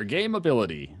once per game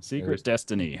ability. Secret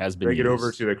Destiny has been Break it used.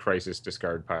 over to the crisis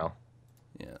discard pile.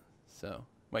 Yeah. So,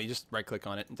 well, you just right click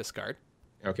on it and discard,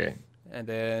 Okay. and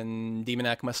then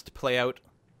Demonac must play out.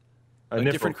 A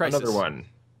different crisis. Another one.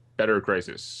 Better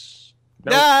crisis.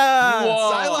 No.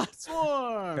 Ah! Silent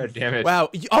Swarm. God damn it. Wow.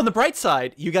 On the bright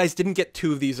side, you guys didn't get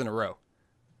 2 of these in a row.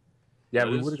 Yeah,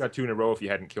 That we is would have got 2 in a row if you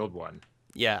hadn't killed one.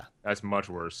 Yeah. That's much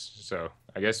worse. So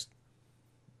I guess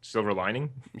silver lining.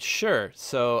 Sure.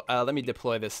 So let me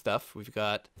deploy this stuff. We've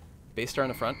got base star in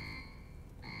the front.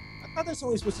 I thought that's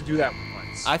only supposed to do that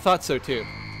once. I thought so too.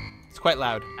 It's quite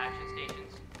loud. Action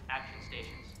stations. Action stations.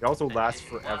 It also Set lasts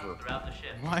condition forever. one throughout the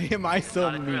ship. Why am I so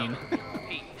Not a drill. mean?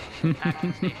 Repeat.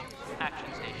 Action stations.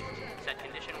 Action stations. Set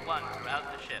condition 1 throughout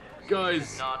the ship.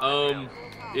 Guys, Not a drill.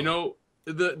 you know,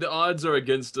 the odds are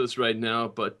against us right now,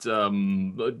 but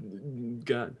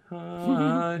got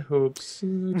high hopes.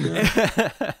 You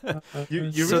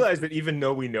realize that even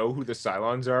though we know who the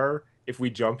Cylons are, if we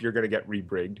jump, you're going to get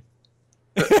rebrigged.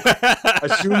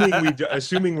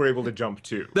 assuming we're able to jump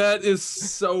too. That is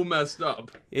so messed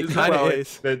up. It Is kind that- of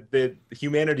is. The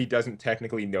humanity doesn't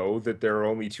technically know that there are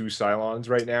only 2 Cylons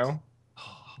right now.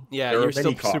 Yeah, There are you're still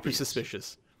many super copies.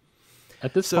 suspicious.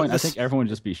 At this So point, this- I think everyone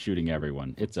would just be shooting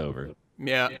everyone. It's over.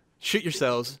 Yeah. Shoot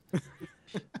yourselves.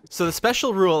 So the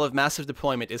special rule of massive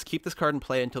deployment is keep this card in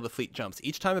play until the fleet jumps.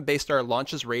 Each time a base star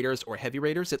launches raiders or heavy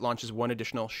raiders, it launches 1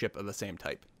 additional ship of the same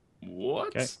type. What?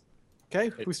 Okay.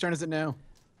 Okay, whose turn is it now?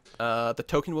 The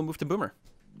token will move to Boomer.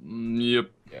 Yep.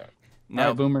 Yeah. All Now,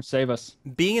 right, Boomer, save us.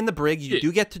 being in the brig, you Shit.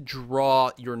 do get to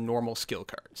draw your normal skill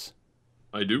cards.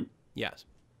 I do. Yes.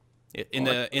 In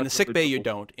Oh, the that's sick really bay, you cool.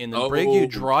 don't. In the Oh. brig, you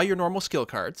draw your normal skill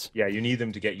cards. Yeah, you need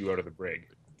them to get you out of the brig.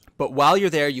 But while you're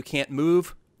there, you can't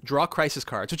move, draw crisis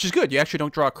cards, which is good. You actually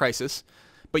don't draw a crisis.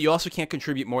 But you also can't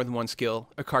contribute more than 1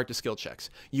 card to skill checks.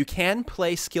 You can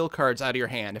play skill cards out of your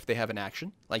hand if they have an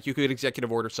action. Like you could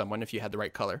executive order someone if you had the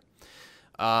right color.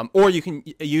 Or you can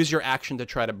use your action to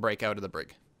try to break out of the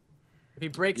brig. If he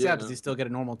breaks Yeah. out, does he still get a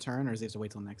normal turn, or does he have to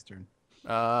wait till next turn?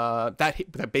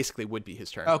 That basically would be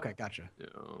his turn. Okay, gotcha. Yeah,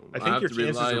 I have think your to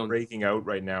chances rely of on breaking out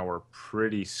right now are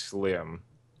pretty slim.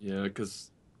 yeah,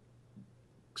 because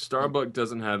Starbuck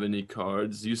doesn't have any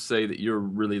cards. You say that you're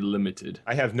really limited.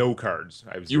 I have no cards.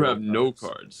 I have You 0 have no cards.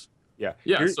 cards. Yeah.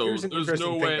 Yeah, so Here's an there's interesting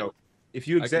no thing, way though. If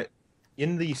you I can-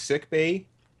 in the sick bay,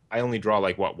 I only draw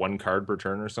like what 1 card per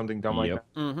turn or something dumb like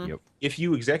that. Mm-hmm. Yep. If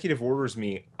you executive orders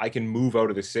me, I can move out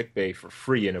of the sick bay for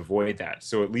free and avoid that.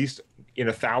 So at least in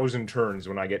 1,000 turns,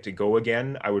 when I get to go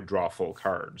again, I would draw full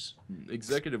cards.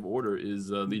 Executive order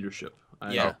is leadership.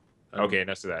 Yeah. Okay,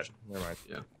 enough of that. Never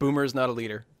mind. Boomer is not a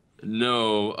leader.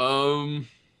 No.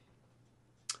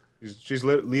 She's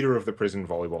leader of the prison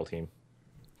volleyball team.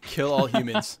 Kill all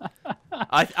humans.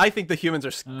 I think the humans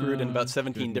are screwed in about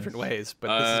 17 different ways,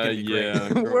 but this is gonna be great.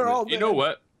 Yeah, We're all You know dead.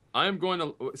 what? I'm going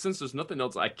to, since there's nothing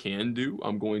else I can do,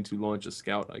 I'm going to launch a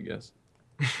scout, I guess.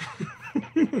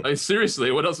 Seriously,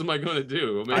 what else am I going to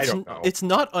do? I mean, I don't know. It's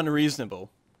not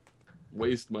unreasonable.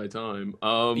 waste my time.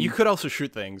 You could also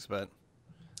shoot things, but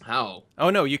How? oh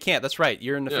no, you can't. That's right.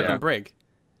 You're in the Yeah. freaking brig.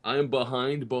 I am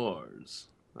behind bars.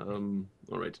 All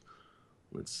right.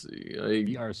 Let's see.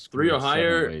 We are 3 screwed or 7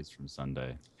 higher. ways from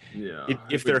Sunday. Yeah.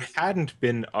 If there hadn't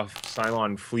been a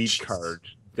Cylon fleet card,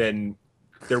 then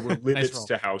there were limits roll.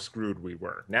 to how screwed we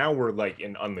were. Now we're like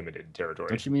in unlimited territory.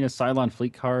 Don't you mean a Cylon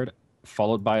fleet card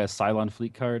followed by a Cylon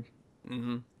fleet card?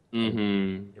 Mm-hmm.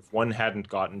 Mm-hmm. If one hadn't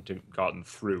gotten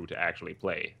through to actually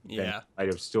play, then Yeah. I'd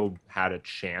have still had a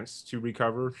chance to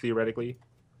recover theoretically.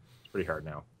 It's pretty hard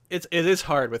now. It is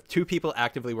hard with 2 people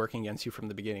actively working against you from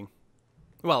the beginning.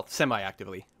 Well,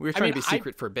 semi-actively. We were trying to be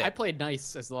secret for a bit. I played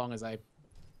nice as long as I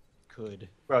could.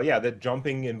 Well, yeah, that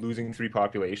jumping and losing 3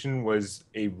 population was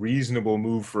a reasonable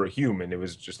move for a human. It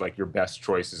was just like your best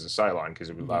choice as a Cylon because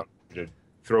it would allow you to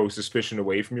throw suspicion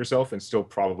away from yourself and still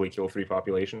probably kill 3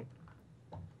 population.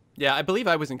 Yeah, I believe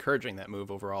I was encouraging that move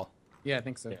overall. Yeah, I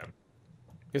think so. Yeah.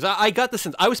 Because I got the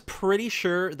sense, I was pretty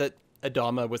sure that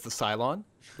Adama was the Cylon,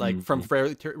 like from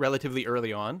relatively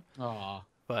early on, Aw.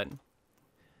 but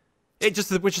which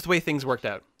is the way things worked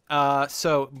out.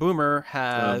 So Boomer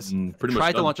has pretty much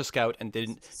tried to done. launch a scout and does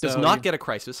So not you- get a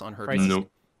crisis on her. Crisis. turn.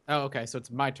 Nope. Oh, okay. So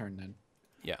it's my turn then.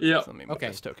 Yeah. Yeah. So let me move Okay.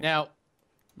 this token. Now,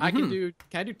 I can do.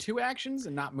 Can I do 2 actions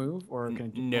and not move, or can I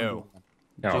do No. one?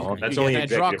 No, that's Can only I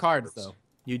draw executive cards orders. though?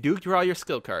 You do draw your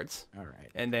skill cards, All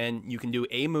right. and then you can do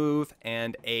a move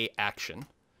and a action.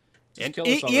 And kill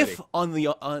us if on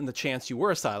the chance you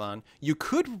were a Cylon, you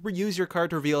could use your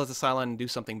card to reveal as a Cylon and do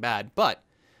something bad, but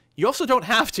you also don't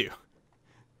have to.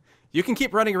 You can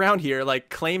keep running around here like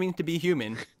claiming to be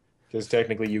human. Because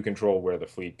technically you control where the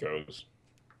fleet goes.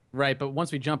 Right, but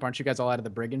once we jump, aren't you guys all out of the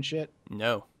brig and shit?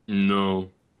 No. No.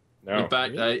 No. In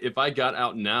fact, if I got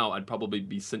out now, I'd probably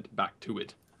be sent back to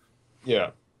it.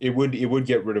 Yeah. It would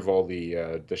get rid of all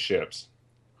the ships.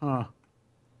 Huh.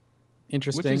 Which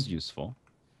Interesting. is useful.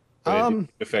 But it Um,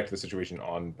 didn't affect the situation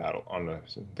on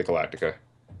the Galactica.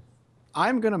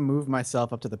 I'm gonna move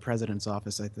myself up to the president's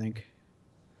office. I think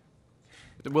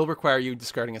It will require you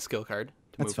discarding a skill card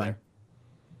to that's move fine. there.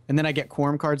 And then I get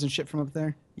quorum cards and shit from up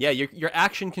there. Yeah, your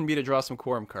action can be to draw some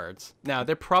quorum cards. Now,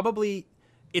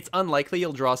 it's unlikely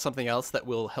you'll draw something else that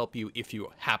will help you if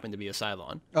you happen to be a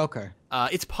Cylon. Okay.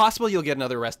 It's possible you'll get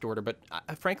another rest order, but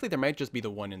frankly, there might just be the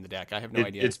one in the deck. I have no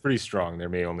idea. It's pretty strong. There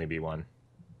may only be one.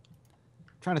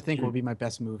 Trying to think what would be my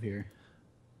best move here.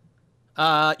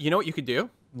 You know what you could do?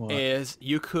 What? Is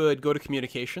you could go to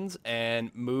communications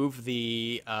and move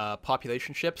the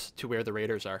population ships to where the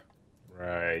raiders are.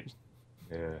 Right.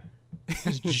 Yeah.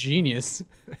 It's genius.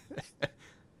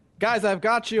 Guys, I've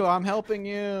got you. I'm helping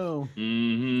you.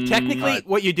 Mm-hmm. Technically,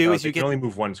 what you do No, is they you can get only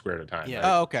move 1 square at a time. Yeah.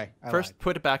 Right? Oh, okay. I first lied.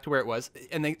 put it back to where it was,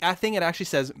 and the thing it actually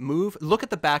says look at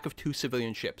the back of 2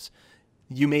 civilian ships.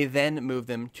 You may then move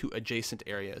them to adjacent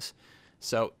areas.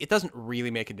 So it doesn't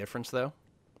really make a difference, though.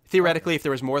 Theoretically, if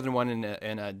there was more than one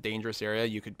in a dangerous area,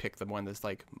 you could pick the one that's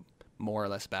like more or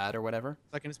less bad or whatever.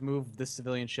 So I can just move this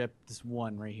civilian ship, this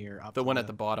one right here, up. The to one at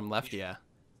the bottom left, yeah.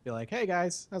 Be like, hey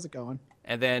guys, how's it going?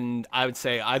 And then I would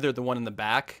say either the one in the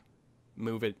back,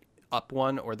 move it up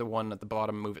 1, or the one at the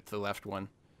bottom, move it to the left 1.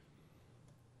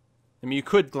 I mean, you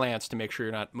could glance to make sure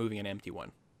you're not moving an empty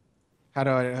one. How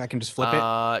do I can just flip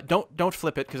it? Don't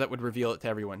flip it because that would reveal it to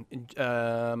everyone.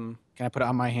 Can I put it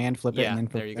on my hand, flip it, yeah, and then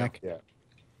flip there you it go. back? Yeah.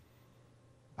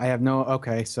 I have no.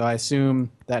 Okay, so I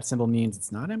assume that symbol means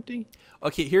it's not empty.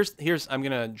 Okay, here's I'm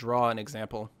gonna draw an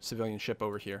example civilian ship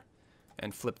over here,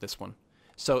 and flip this one.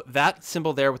 So that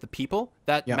symbol there with the people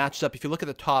that Yep. matches up. If you look at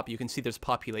the top, you can see there's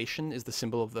population is the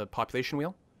symbol of the population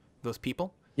wheel. Those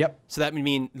people. Yep. So that would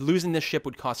mean losing this ship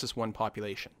would cost us 1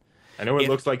 population. I know it If-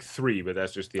 looks like 3, but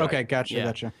that's just the Okay, idea. gotcha, Yeah.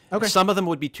 gotcha. Okay. Some of them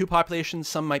would be 2 populations,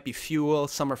 some might be fuel,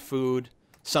 some are food,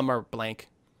 some are blank.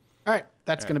 All right,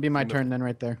 that's going to be my turn then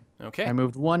right there. Okay. I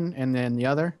moved one and then the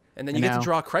other. And then you get now- to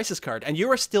draw a crisis card. And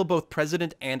you are still both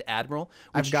president and admiral,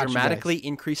 which I've got you dramatically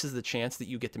increases the chance that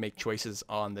you get to make choices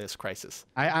on this crisis.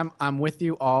 I'm with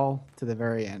you all to the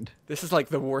very end. This is like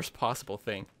the worst possible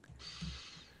thing.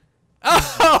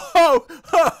 Oh!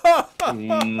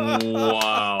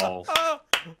 Wow.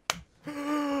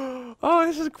 Oh,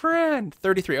 this is grand.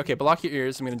 33. Okay, block your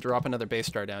ears. I'm going to drop another base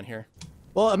star down here.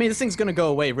 Well, I mean, this thing's going to go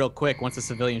away real quick once the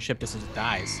civilian ship just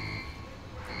dies.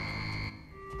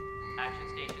 Action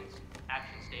stations.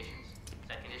 Action stations.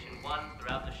 Set condition 1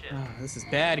 throughout the ship. This is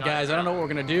bad, guys. I don't know what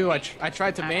we're going to do. I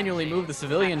tried to manually move the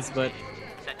civilians, but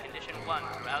Set condition 1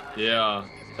 throughout the Yeah.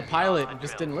 the pilot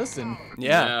just didn't listen.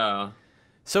 Yeah.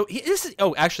 So this is.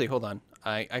 Oh, actually, hold on.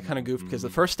 I kind of goofed because the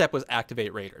first step was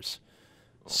activate raiders.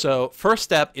 So first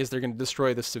step is they're going to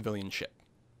destroy the civilian ship,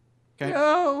 Okay.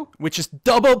 No. which is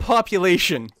double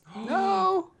population.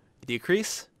 No.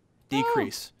 Decrease,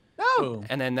 decrease, Boom.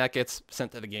 and then that gets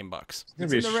sent to the game box. It's going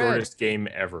to be the in the red. shortest game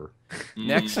ever.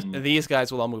 Next, these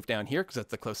guys will all move down here because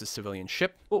that's the closest civilian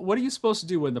ship. Well, what are you supposed to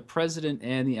do when the president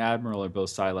and the admiral are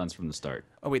both silenced from the start?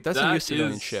 Oh wait, that's a That new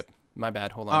civilian is- ship. My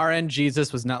bad. Hold on. RN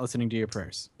Jesus was not listening to your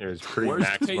prayers. It was pretty Worst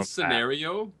maximum. case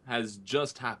scenario has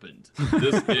just happened.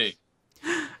 This game.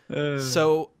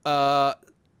 So,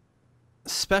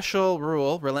 special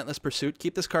rule: relentless pursuit.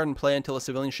 Keep this card in play until a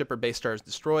civilian ship or base star is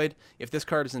destroyed. If this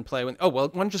card is in play when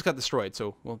one just got destroyed,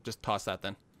 so we'll just toss that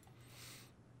then.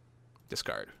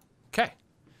 Discard. Okay.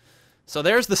 So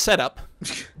there's the setup.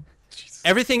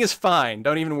 Everything is fine.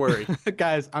 Don't even worry.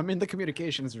 Guys, I'm in the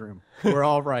communications room. We're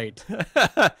all right.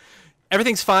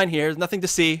 Everything's fine here. There's nothing to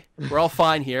see. We're all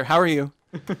fine here. How are you?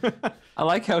 I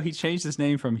like how he changed his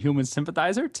name from human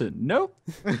sympathizer to nope.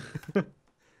 Maybe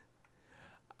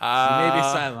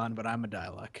Cylon, but I'm a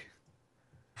Dialog.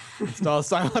 Install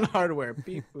Cylon hardware.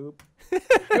 Beep boop.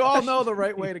 You all know the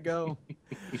right way to go.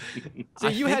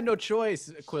 See, you had no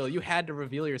choice, Quill. You had to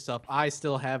reveal yourself. I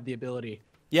still have the ability.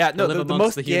 Yeah, no, live the amongst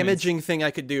most the humans. damaging thing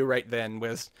I could do right then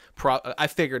was, I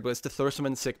figured, was to throw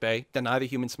someone in sickbay, deny the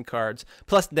humans some cards,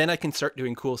 plus then I can start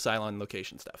doing cool Cylon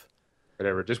location stuff.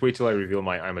 Whatever. Just wait till I reveal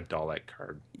my I'm a Dalek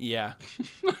card. Yeah.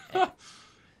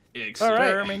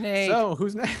 Exterminate. So,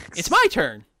 who's next? It's my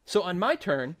turn. So on my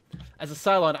turn, as a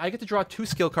Cylon, I get to draw 2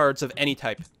 skill cards of any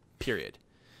type, period.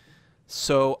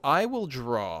 So I will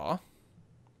draw...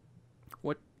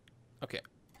 What? Okay.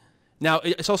 Now,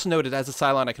 it's also noted, as a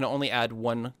Cylon, I can only add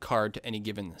 1 card to any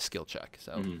given skill check.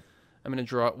 So I'm going to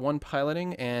draw 1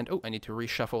 piloting, and... Oh, I need to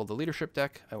reshuffle the leadership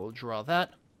deck. I will draw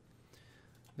that.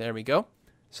 There we go.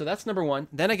 So that's number 1.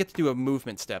 Then I get to do a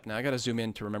movement step. Now, I got to zoom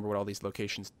in to remember what all these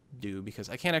locations do, because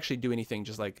I can't actually do anything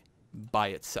just, like, by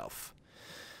itself.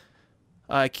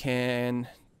 I can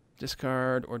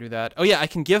discard or do that. Oh, yeah, I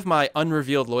can give my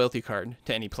unrevealed loyalty card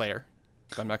to any player.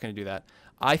 But I'm not going to do that.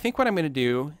 I think what I'm going to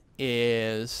do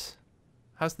is...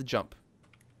 How's the jump?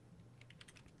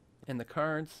 And the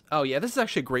cards... Oh, yeah, this is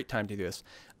actually a great time to do this.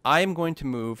 I am going to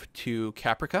move to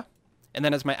Caprica. And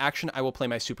then as my action, I will play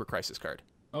my Super Crisis card.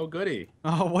 Oh, goody.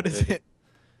 Oh, what is it?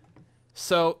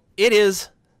 So it is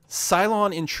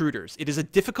Cylon Intruders. It is a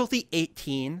difficulty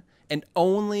 18 and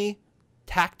only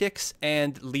tactics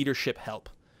and leadership help.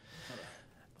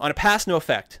 On a pass, no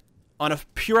effect. On a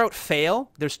pure out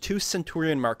fail, there's 2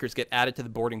 Centurion markers get added to the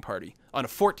boarding party. On a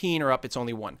 14 or up, it's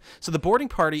only 1. So the boarding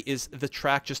party is the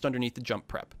track just underneath the jump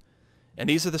prep. And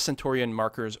these are the Centurion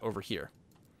markers over here.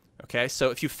 Okay, so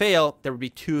if you fail, there would be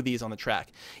 2 of these on the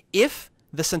track. If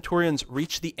the Centurions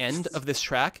reach the end of this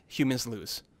track, humans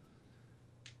lose.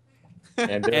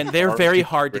 And they're very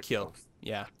hard to kill.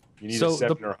 Yeah. You need So a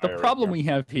 7 or the higher problem right we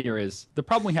have here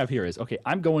is okay,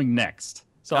 I'm going next.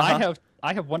 So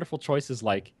I have wonderful choices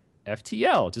like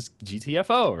FTL, just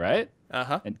GTFO, right?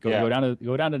 And go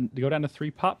down to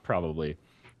 3 pop probably.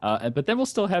 But then we'll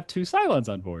still have 2 Cylons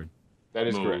on board. That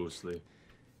is correct. Mostly.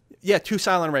 Yeah, 2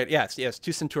 Cylon right. Yes,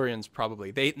 2 Centurions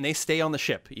probably. They stay on the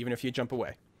ship even if you jump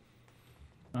away.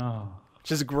 Oh.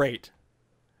 Which is great.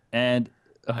 And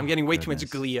I'm getting way too much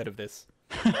goodness. glee out of this.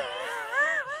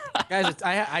 Guys,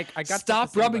 I got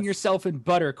Stop rubbing yourself in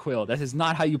butter, Quill. That is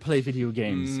not how you play video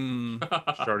games.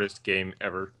 Shortest game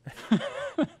ever.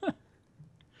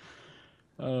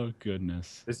 Oh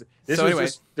goodness.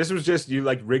 This was just you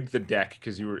like rigged the deck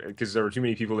because there were too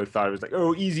many people that thought it was like,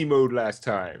 oh, easy mode last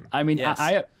time. I mean, Yes.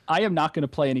 I am not going to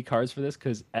play any cards for this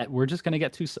because we're just going to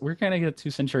get 2. We're going to get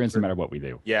 2 Centurions no matter what we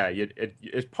do. Yeah,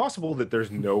 it's possible that there's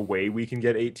no way we can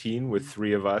get 18 with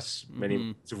 3 of us,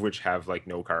 many of which have like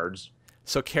no cards.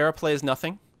 So Kara plays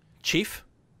nothing. Chief?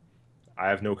 I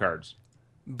have no cards.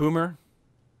 Boomer.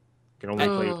 Can only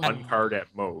play one card at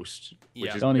most. Which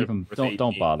Yeah. is Don't good even with don't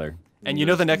 18. bother. And you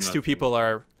know the next two nothing. people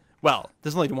are, well,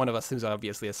 there's only one of us who's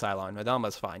obviously a Cylon.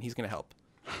 Adama's fine. He's going to help.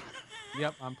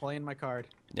 Yep, I'm playing my card.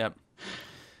 Yep.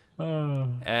 So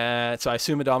I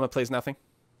assume Adama plays nothing.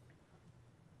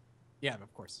 Yeah,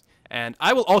 of course. And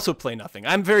I will also play nothing.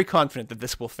 I'm very confident that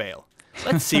this will fail.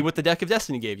 Let's see what the Deck of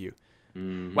Destiny gave you.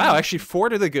 Wow, actually 4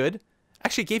 to the good.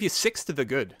 Actually, it gave you 6 to the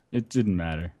good. It didn't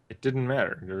matter. It didn't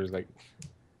matter. There was like,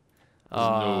 There's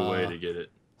no way to get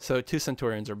it. So 2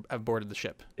 Centaurians have boarded the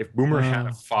ship. if Boomer had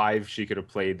a 5 she could have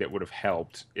played that would have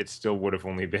helped, it still would have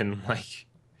only been like,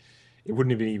 it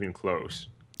wouldn't have been even close.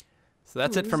 So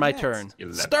that's it Who's for my next? turn.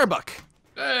 11. Starbuck.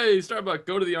 Hey, Starbuck,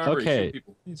 go to the armory. Okay. Shoot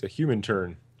people. It's a human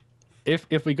turn.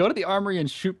 If we go to the armory and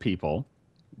shoot people,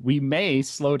 we may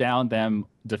slow down them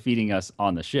defeating us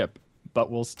on the ship, but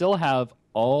we'll still have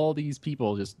all these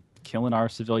people just killing our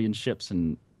civilian ships,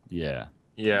 and yeah.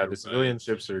 Yeah, the civilian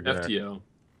ships are gonna FTL.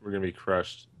 we're gonna be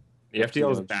crushed. The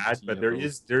FTL is FTL, bad, but there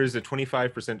is a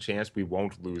 25% chance we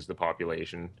won't lose the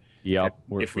population. Yep.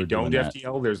 If we don't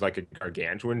FTL, there's like a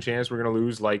gargantuan chance we're gonna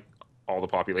lose like all the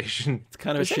population. It's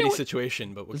kind of a Does shitty anyone-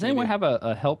 situation, but what Does can you anyone do? have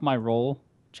a help my roll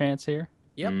chance here?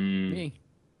 Yep, me.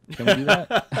 Can we do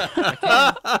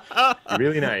that?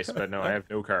 Really nice, but no, I have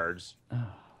no cards.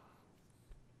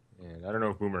 And I don't know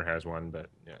if Boomer has one, but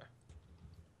yeah.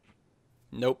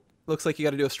 Nope. Looks like you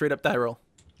got to do a straight up die roll.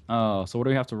 Oh, so what do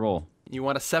we have to roll? You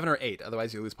want a 7 or 8,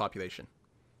 otherwise you lose population.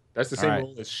 That's the same Alright.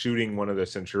 role as shooting one of the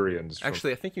Centurions. From,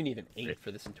 Actually, I think you need an 8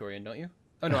 for the Centurion, don't you?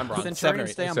 Oh no, I'm wrong. 7 or Centurions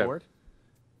 8. stay on Seven. board.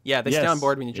 Yeah, they stay on Yes,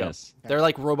 board when you jump. yes. They're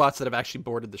like robots that have actually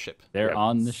boarded the ship. They're yeah,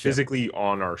 on the ship, physically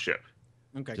on our ship.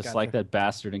 Okay, just gotcha. like that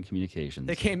bastard in communications.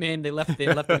 They came in. They left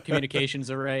the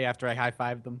communications array after I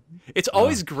high-fived them. It's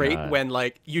always Oh, great God. when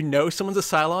like you know someone's a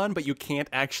Cylon, but you can't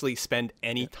actually spend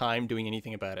any time doing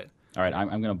anything about it. All right, I'm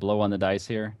gonna blow on the dice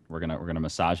here. We're gonna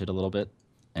massage it a little bit,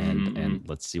 and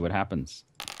let's see what happens.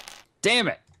 Damn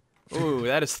it! Ooh,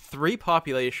 that is 3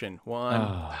 population.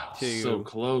 1, 2, So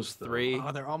close, though. 3.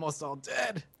 Oh, they're almost all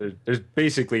dead. There's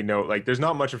basically no there's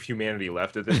not much of humanity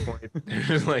left at this point.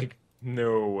 There's like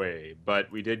no way.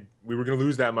 But we were gonna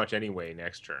lose that much anyway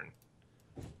next turn.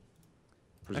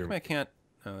 How come I can't?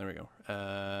 Oh, there we go.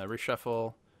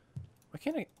 Reshuffle. Why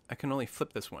can't I can only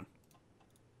flip this one.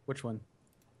 Which one?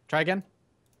 Try again.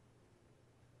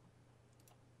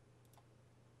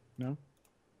 No.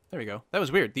 There we go. That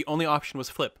was weird. The only option was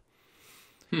flip.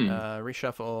 Hmm.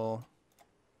 Reshuffle.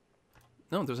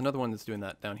 No, there's another one that's doing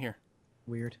that down here.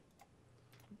 Weird.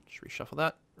 Just reshuffle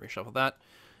that. Reshuffle that.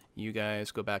 You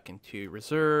guys go back into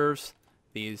reserves.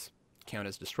 These count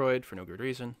as destroyed for no good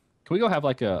reason. Can we go have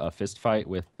like a fist fight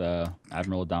with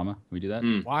Admiral Adama? Can we do that?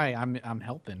 Why? I'm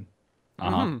helping.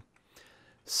 Uh-huh.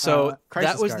 So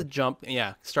Crisis that was the card. jump.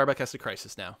 Yeah, Starbuck has a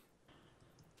crisis now.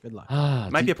 Good luck. Ah,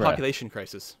 Might be a deep breath, population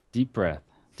crisis. Deep breath.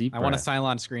 Deep I breath. want a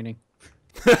Cylon screening.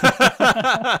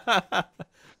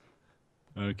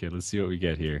 Okay, let's see what we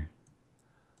get here.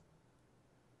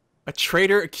 A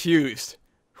traitor accused.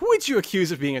 Who would you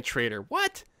accuse of being a traitor?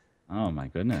 What? Oh my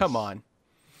goodness. Come on.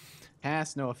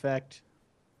 Pass, no effect.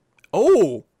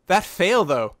 Oh, that fail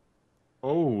though.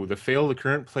 Oh, the fail the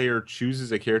current player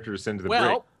chooses a character to send to the Well,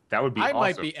 brig. That would be I awesome.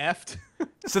 might be effed.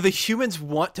 So the humans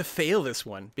want to fail this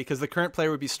one because the current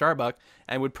player would be Starbuck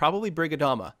and would probably brig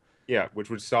Adama. Yeah, which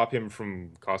would stop him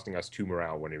from costing us 2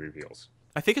 morale when he reveals.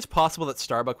 I think it's possible that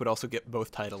Starbuck would also get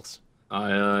both titles.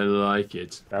 I like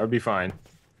it. That would be fine.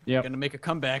 Yep. Gonna make a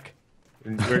comeback.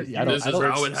 And where- Yeah, I don't- This I is don't- how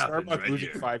it happens Starbuck right losing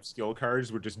here. 5 skill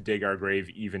cards would just dig our grave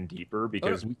even deeper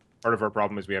because Oh, part of our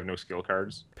problem is we have no skill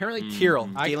cards. Apparently Tyrell,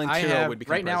 Galen I Tyrell have, would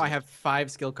become right now I president. have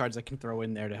 5 skill cards I can throw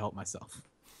in there to help myself.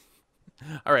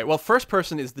 All right, well, first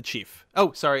person is the chief.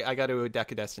 Oh, sorry, I got to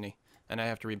Deck of Destiny, and I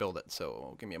have to rebuild it,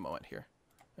 so give me a moment here.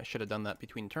 I should have done that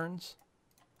between turns.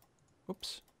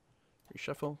 Oops.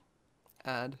 Reshuffle.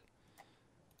 Add.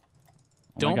 Oh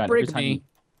my Don't God, brig every time me, you-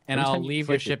 and every I'll time you leave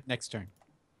your click it- ship next turn.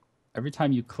 Every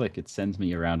time you click, it sends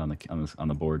me around on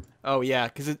the board. Oh, yeah,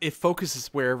 because it focuses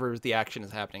wherever the action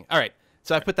is happening. All right,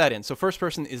 so I put that in. So first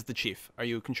person is the chief. Are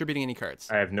you contributing any cards?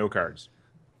 I have no cards.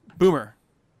 Boomer.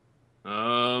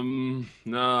 No,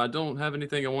 I don't have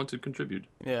anything I want to contribute.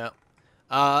 Yeah.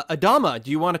 Adama,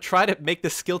 do you want to try to make the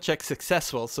skill check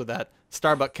successful so that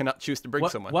Starbuck cannot choose to bring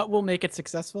someone? What will make it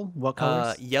successful? What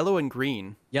colors? Yellow and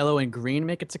green. Yellow and green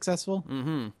make it successful?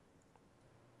 Mm-hmm.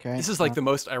 Okay. This is like the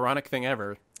most ironic thing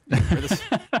ever. Or this-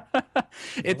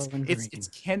 It's and it's green. it's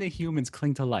can the humans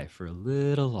cling to life for a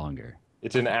little longer?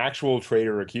 It's an actual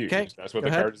traitor accused. Okay, That's what go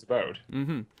the ahead. card is about.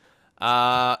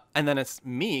 and then it's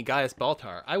me, Gaius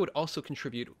Baltar. I would also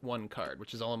contribute 1 card,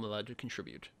 which is all I'm allowed to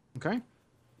contribute. Okay.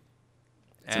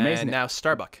 And amazing that- now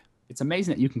Starbuck. It's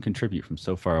amazing that you can contribute from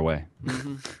so far away.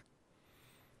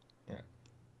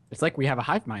 It's like we have a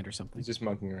hive mind or something. He's just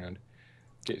monkeying around.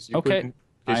 Okay, so you Okay, put in-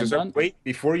 I'm so done. wait,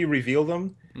 before you reveal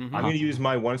them, I'm going to use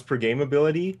my once per game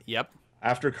ability. Yep.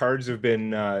 After cards have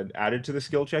been added to the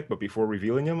skill check, but before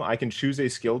revealing them, I can choose a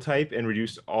skill type and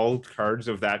reduce all cards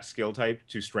of that skill type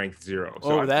to strength 0.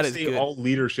 So Oh, I that would is say good. all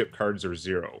leadership cards are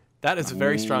 0. That is a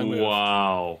very strong move.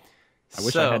 Wow. I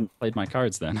wish So- I hadn't played my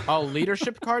cards then. Oh,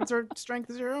 leadership cards are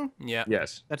strength 0? Yeah.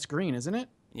 Yes. That's green, isn't it?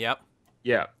 Yep.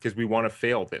 Yeah, because we want to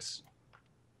fail this.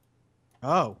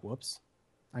 Oh, whoops.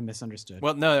 I misunderstood.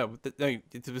 Well, no,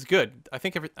 it was good. I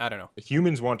think I don't know. The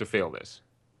humans want to fail this.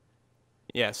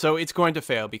 Yeah, so it's going to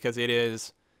fail because it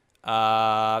is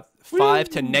 5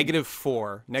 to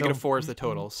 -4. -4 is the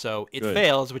total. So it Good.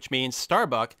 fails, which means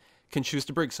Starbuck can choose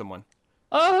to brig someone.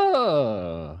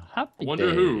 Oh, happy Wonder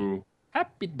day. who.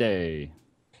 Happy day.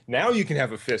 Now you can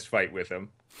have a fist fight with him.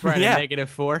 For Yeah.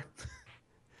 -4.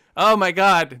 Oh my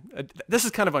God, this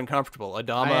is kind of uncomfortable.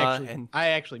 Adama and I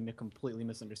actually completely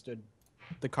misunderstood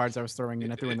the cards I was throwing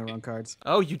in. I threw in the wrong cards.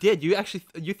 oh, you did. You actually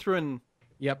you threw in.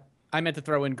 Yep. I meant to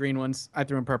throw in green ones. I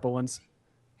threw in purple ones.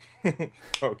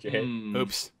 Okay.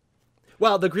 Oops.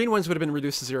 Well, the green ones would have been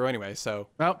reduced to 0 anyway. So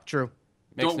Oh, true.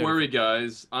 makes Don't no worry,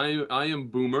 guys. I am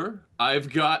Boomer. I've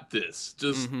got this.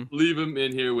 Just leave him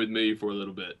in here with me for a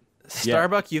little bit.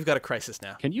 Starbuck, you've got a crisis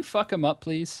now. Can you fuck him up,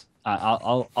 please?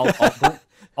 I'll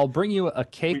bring you a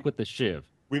cake with the shiv.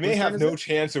 We may have no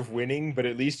chance of winning, but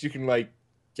at least you can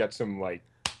get some Wreck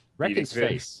beating his fit.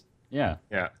 face. Yeah.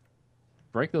 Yeah.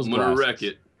 Break those I'm gonna glasses. wreck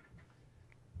it.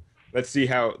 Let's see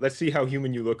how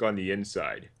human you look on the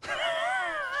inside.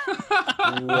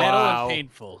 Metal Wow. and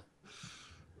painful.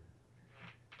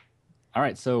 All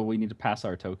right, so we need to pass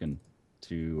our token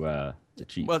to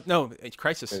Chief. Well, no, it's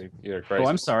crisis. Yeah, oh, crisis.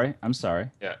 I'm sorry. I'm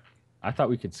sorry. Yeah. I thought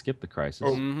we could skip the crisis.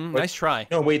 Oh, Mm-hmm. but- Nice try.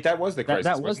 No, wait, that was the crisis.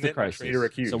 that was wasn't the it? crisis. Traitor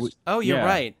accused. So we, Oh, you're yeah,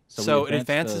 right. so we So it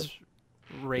advanced advances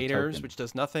raiders, token. which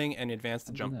does nothing, and advance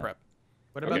the jump that. prep.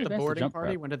 What Okay, about the advance the boarding jump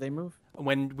party? prep. When did they move?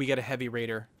 When we get a heavy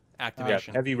raider yeah,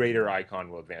 activation. heavy raider icon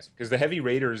will advance because the heavy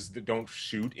raiders that don't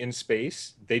shoot in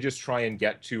space, they just try and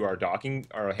get to our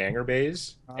hangar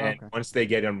bays, Oh, and okay. once they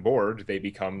get on board, they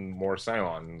become more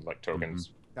Cylon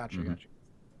tokens. Gotcha, Mhm. gotcha.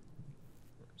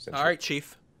 All right,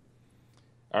 Chief.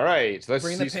 All right, let's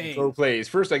Bring see the some pain. throw plays.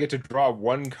 First, I get to draw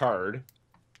one card.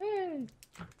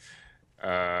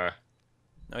 Oh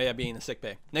yeah, being in the sick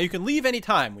bay. Now you can leave any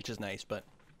time, which is nice, but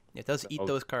it does eat Oh.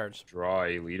 those cards. Draw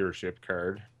a leadership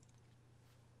card.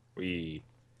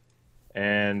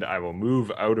 And I will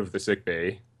move out of the sick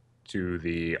bay to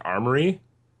the armory.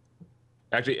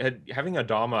 Actually, having a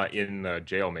Dama in the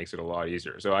jail makes it a lot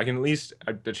easier. So I can at least,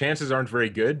 the chances aren't very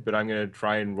good, but I'm going to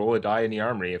try and roll a die in the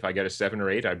armory. If I get a 7 or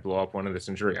 8, I blow up one of the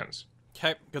Centurions.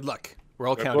 Okay, good luck. We're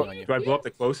all Do I counting blow- on you. Do I blow up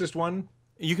the closest one?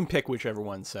 You can pick whichever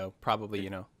one, so probably, you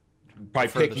know. By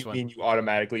The pick, furthest you one. mean you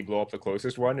automatically blow up the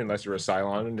closest one, unless you're a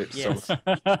Cylon and it's Yes. so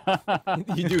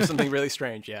You do something really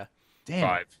strange, yeah. Damn.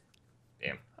 5.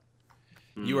 Damn.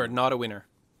 You are not a winner.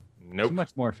 Nope. Too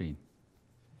much morphine.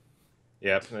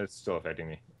 Yep, that's still affecting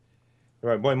me. All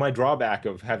right, boy, my drawback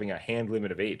of having a hand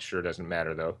limit of 8 sure doesn't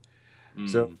matter, though.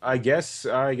 So I guess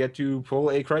I get to pull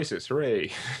a crisis. Hooray.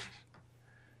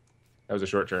 That was a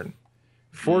short turn.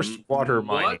 Forced water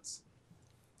mining. What?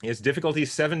 It's difficulty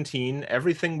 17.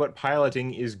 Everything but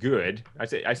piloting is good. I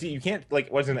see you can't,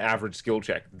 what's an average skill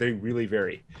check? They really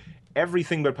vary.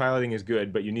 Everything but piloting is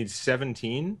good, but you need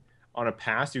 17. On a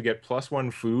pass, you get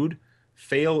 +1 food.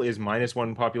 Fail is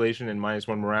 -1 population and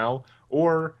 -1 morale.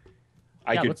 Or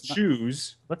I Yeah, could let's not-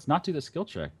 choose, Let's not do the skill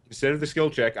check. instead of the skill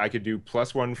check, I could do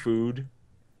 +1 food,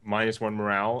 -1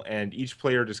 morale, and each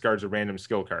player discards a random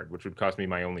skill card, which would cost me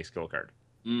my only skill card.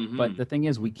 But the thing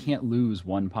is, we can't lose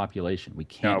one population. We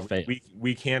can't No, fail.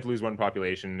 we can't lose one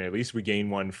population. At least we gain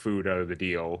 1 food out of the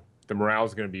deal. The morale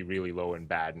is going to be really low and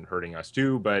bad and hurting us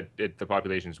too, but the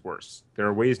population's worse. There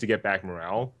are ways to get back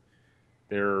morale.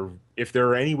 If there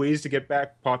are any ways to get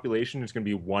back population, it's going to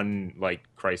be one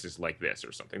crisis like this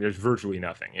or something. There's virtually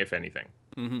nothing, if anything.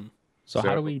 Mm-hmm. So how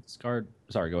So- do we discard?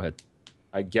 Sorry, go ahead.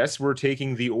 I guess we're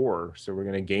taking the ore, so we're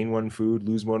going to gain 1 food,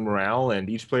 lose 1 morale, and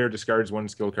each player discards 1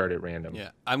 skill card at random.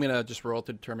 Yeah, I'm going to just roll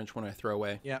to determine which one I throw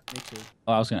away. Yeah, me too.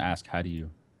 Oh, I was going to ask, how do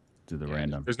you do the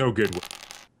random? There's no good way.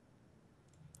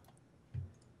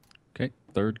 Okay,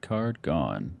 third card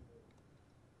gone.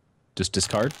 Just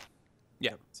discard.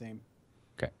 Yeah. Same.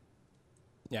 Okay.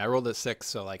 Yeah, I rolled a 6,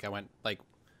 so I went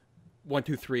 1,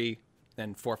 2, 3,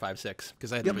 then 4, 5, 6,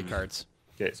 because I had 3 cards.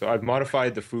 Okay, so I've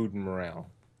modified the food and morale.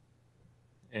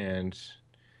 And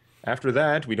after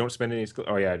that, we don't spend any skill.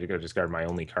 Oh, yeah, I got to discard my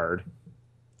only card.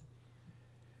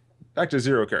 back to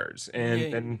 0 cards, and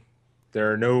Yay. then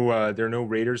there are no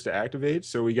raiders to activate,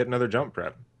 so we get another jump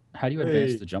prep. How do you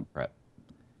advance Hey. the jump prep?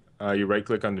 You right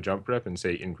click on the jump prep and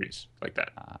say increase like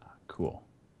that. Cool.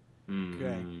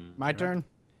 Okay. My turn.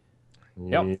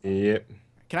 Yep. Yep.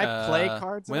 Can I play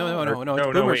cards? No, at all? no, no, it's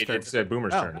No, Boomer's wait, turn. it's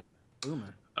Boomer's Oh. turn.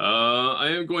 Boomer. I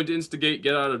am going to instigate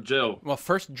get out of jail. Well,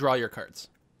 first draw your cards.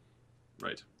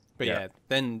 Right. But Yeah. yeah,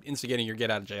 then instigating your get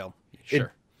out of jail.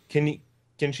 Sure.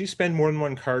 Can she spend more than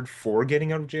one card for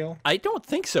getting out of jail? I don't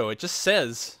think so. It just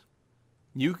says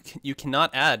you cannot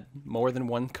add more than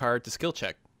one card to skill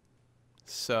check.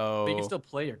 So But you can still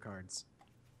play your cards.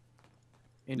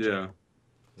 In Yeah. jail.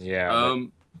 Yeah. but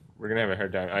Um. we're gonna have a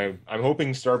hard time. I'm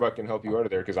hoping Starbuck can help you out of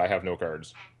there because I have no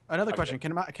cards. Another question: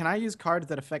 Can I use cards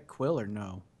that affect Quill or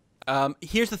no?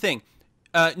 here's the thing.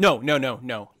 No.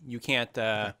 You can't.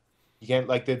 You can't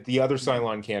like the other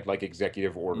Cylon can't like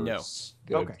executive orders.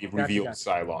 Okay. The Gotcha, revealed gotcha.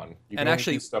 Cylon. You can And only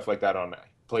actually- do stuff like that on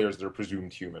players that are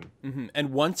presumed human.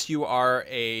 And once you are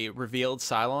a revealed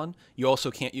Cylon, you also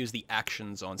can't use the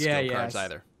actions on skill cards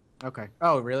either. Okay.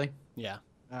 Oh, really? Yeah.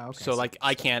 Oh, okay. So like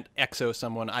I can't exo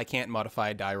someone, I can't modify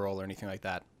a die roll or anything like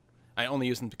that. I only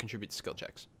use them to contribute to skill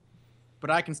checks.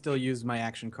 But I can still use my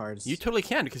action cards. You totally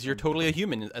can because you're totally a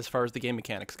human as far as the game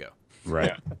mechanics go.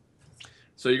 Right.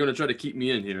 So you're gonna try to keep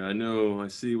me in here. I know. I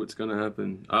see what's gonna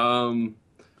happen.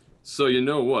 So you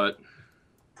know what?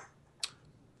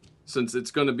 Since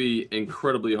it's gonna be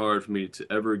incredibly hard for me to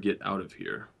ever get out of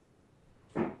here,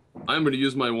 I'm gonna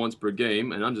use my once per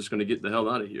game, and I'm just gonna get the hell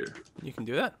out of here. You can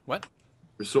do that. What?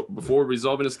 Before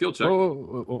resolving a skill check.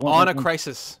 On a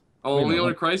crisis. Oh, wait a only minute, on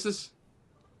a what? crisis?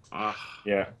 Ah,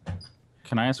 Yeah.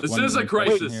 Can I ask this one is a one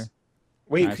question crisis. here? Can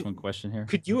Wait, I ask one question here?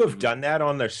 could you have done that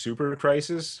on the Super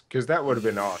Crisis? Because that would have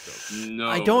been awesome. No,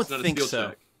 I don't it's not a think skill so.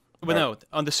 check. But no,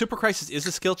 on the Super Crisis is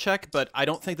a skill check, but I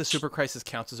don't think the Super Crisis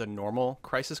counts as a normal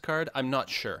crisis card. I'm not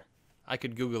sure. I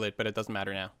could Google it, but it doesn't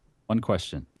matter now. One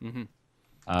question. Mhm.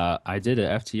 I did a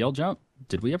FTL jump.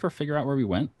 Did we ever figure out where we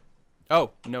went?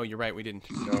 Oh, no, you're right, we didn't.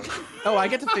 Oh, I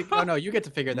get to figure. Oh no, you get to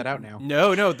figure that out now.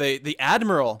 No, the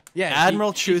Admiral. Yeah,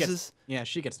 Admiral she gets- chooses. Yeah,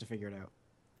 she gets to figure it out.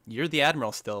 You're the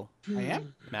Admiral still, I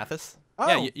am. Mathis. Oh.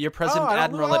 Yeah, you're President I don't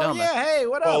Admiral know. Adama. Oh, yeah. Hey,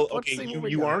 what up? Well, Let's okay, see what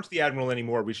we you got. aren't the Admiral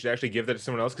anymore. We should actually give that to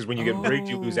someone else because when you get rigged,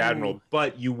 you lose Admiral.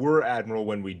 But you were Admiral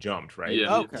when we jumped, right?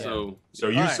 Yeah. Okay. So you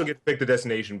Alright. still get to pick the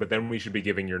destination, but then we should be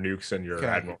giving your nukes and your Okay.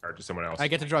 Admiral card to someone else. I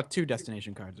get to draw 2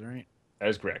 destination cards, all right? That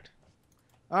is correct.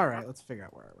 All right, let's figure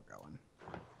out where we're going.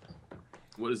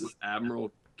 What is this,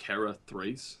 Admiral Kara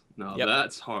Thrace? No, Yep.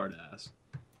 that's hard ass.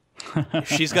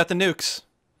 She's got the nukes.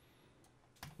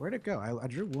 Where'd it go? I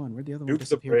drew one. Where'd the other one Nuke the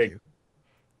disappear brig.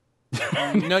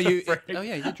 to? No, you. Oh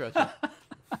yeah, you drew two.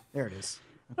 There it is.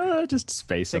 Just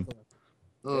space him. Take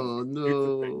a look. Oh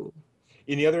no.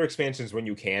 In the other expansions, when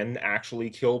you can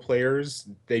actually kill players,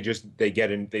 they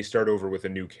start over with a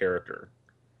new character.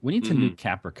 We need to Mhm. nuke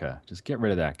Caprica. Just get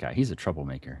rid of that guy. He's a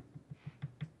troublemaker.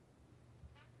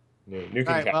 Nuking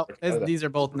All right, well, Caprica. these are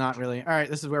both not really. All right,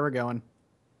 this is where we're going.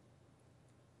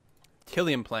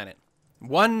 Killium planet.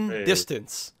 One Hey.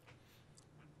 distance.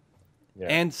 Yeah.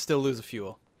 And still lose a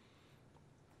fuel.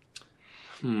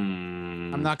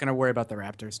 I'm not going to worry about the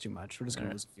Raptors too much. We're just going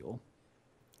to lose fuel.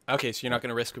 Okay, so you're not going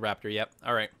to risk a Raptor. Yep.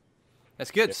 All right.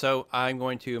 That's good. Yep. So I'm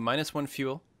going to -1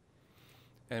 fuel.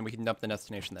 And we can dump the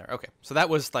destination there. Okay. So that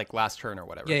was like last turn or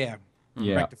whatever. Yeah.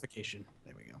 Yeah. Rectification.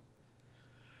 There we go.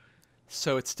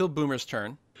 So it's still Boomer's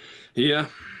turn. Yeah.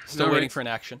 Still All waiting right. for an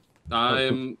action.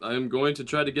 I'm going to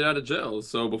try to get out of jail.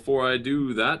 So before I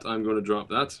do that, I'm going to drop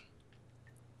that.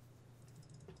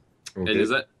 Okay. And is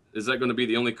that going to be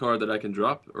the only card that I can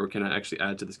drop, or can I actually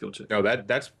add to the skill check? No,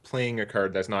 that's playing a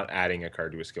card. That's not adding a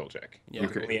card to a skill check. Yeah. You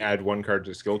can Okay. only add one card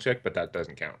to a skill check, but that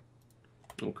doesn't count.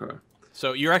 Okay.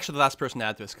 So you're actually the last person to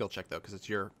add to a skill check though, because it's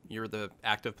you're the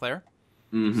active player.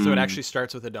 Mhm. So it actually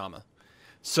starts with Adama.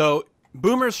 So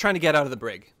Boomer's trying to get out of the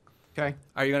brig. Okay.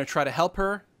 Are you going to try to help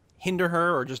her, hinder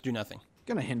her, or just do nothing?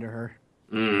 Going to hinder her.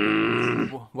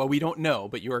 Well, we don't know,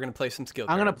 but you are going to play some skill.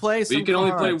 I'm going to cards. play But some you can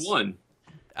only play cards. one.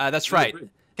 That's right. Okay,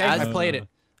 As- I played it.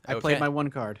 I Okay. played my one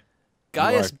card.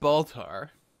 Gaius Baltar.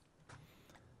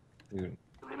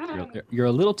 You're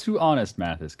a little too honest,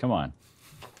 Mathis. Come on.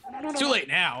 It's too late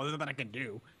now. There's nothing I can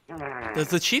do. Does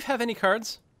the chief have any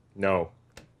cards? No.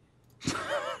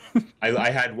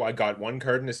 I got one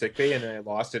card in the sick bay and I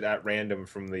lost it at random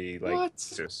from the What?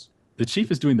 sis. The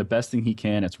chief is doing the best thing he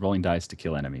can. It's rolling dice to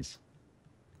kill enemies.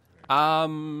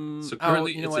 So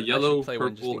currently you know it's what? a I yellow, should play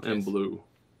one just in purple, and case. blue.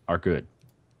 Are good.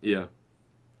 Yeah.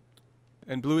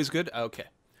 And blue is good. Okay.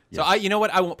 So Yes. you know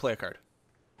what? I won't play a card.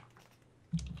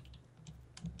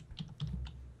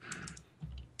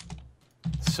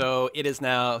 So it is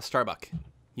now Starbuck.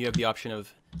 You have the option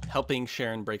of helping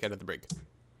Sharon break out of the brig.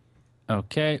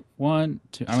 Okay, 1,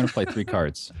 2. I'm gonna play 3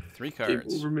 cards. 3 Game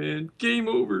cards. over, man. Game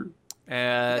over. You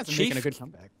guys are making a Chief, good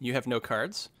comeback. you have no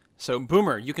cards. So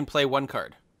Boomer, you can play 1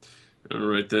 card. All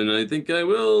right, then. I think I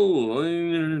will.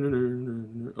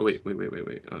 Oh, wait.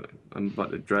 I'm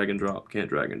about to drag and drop. Can't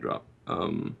drag and drop.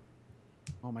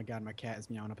 Oh my god, my cat is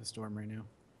meowing up a storm right now.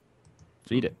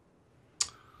 Feed it.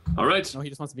 All right. No, he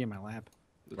just wants to be in my lap.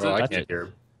 That's Well, I it. can't hear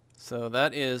him. So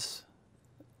that is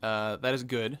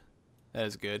good. That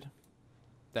is good.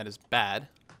 That is bad.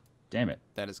 Damn it.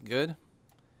 That is good.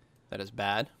 That is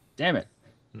bad. Damn it.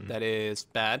 That is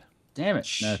bad. Damn it.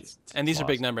 That's And these are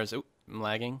big lost. numbers. Ooh, I'm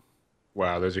lagging.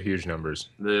 Wow, those are huge numbers.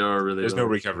 They are really. There's no low.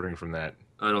 recovering from that.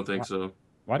 I don't think so.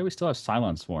 Why do we still have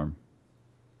Cylon Swarm?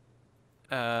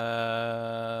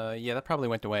 Yeah, that probably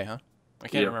went away, huh? I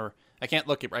can't Yeah. remember. I can't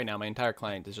look it right now. My entire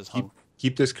client is just hung.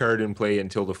 Keep this card in play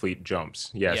until the fleet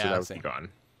jumps. Yeah, Yeah, so that I would see. be gone.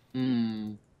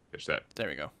 Mm. Catch that. There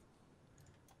we go.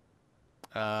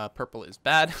 Purple is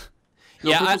bad.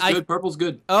 Yeah, Purple's I good. Purple's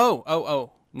good.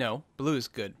 Oh. No, blue is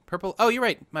good. Purple. Oh, you're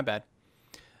right. My bad.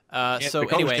 So the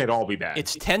colors anyway, can't all be bad.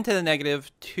 it's 10 to the negative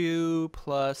 2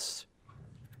 plus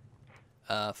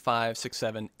 5, 6,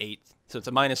 7, 8. So it's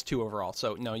a -2 overall.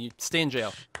 So no, you stay in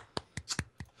jail.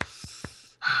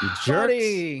 You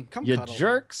Buddy, jerks. come You cuddle.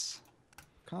 jerks.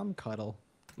 Come cuddle.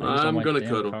 I just don't I'm like gonna damn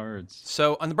cuddle. Cards.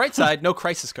 So on the bright side, no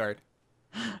crisis card.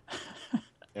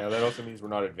 Yeah, that also means we're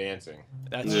not advancing.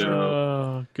 That's Yeah. true.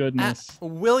 Oh, goodness.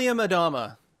 William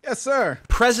Adama, Yes, sir.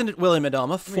 President William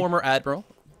Adama, former admiral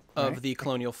of the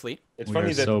colonial fleet. It's We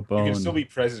funny are that so you can boned. still be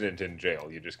president in jail.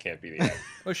 You just can't be the admiral.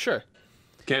 Oh sure.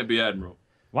 Can't be admiral.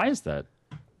 Why is that?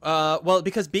 Well,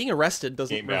 because being arrested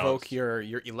doesn't Game revoke balance.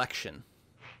 your election.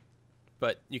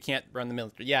 But you can't run the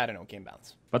military. Yeah, I don't know, game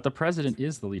balance. But the president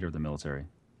is the leader of the military.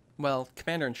 Well,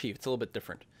 commander-in-chief, it's a little bit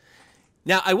different.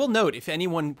 Now, I will note, if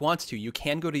anyone wants to, you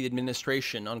can go to the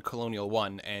administration on Colonial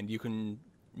 1, and you can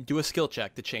do a skill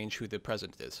check to change who the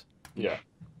president is. Yeah.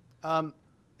 How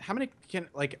many can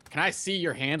I see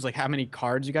your hands? Like how many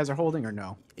cards you guys are holding, or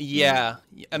no? Yeah,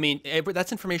 I mean,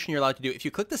 that's information you're allowed to do. If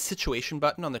you click the situation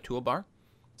button on the toolbar,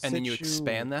 and then you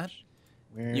expand that,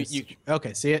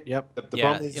 Okay, see it? Yep. The Yeah,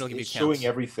 problem is it'll give you it's showing counts.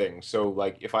 everything. So,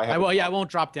 like, if I have... I won't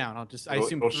drop down. I It'll-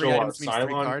 assume it'll 3 show our items means 3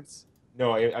 Cylon. cards.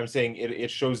 No, I'm saying it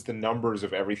shows the numbers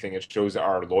of everything. It shows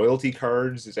our loyalty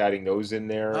cards. It's adding those in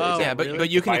there. Oh, It's yeah, but really? but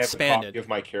you if can I have the expand copy it. of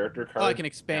my character card. Oh, I can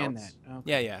expand counts. that.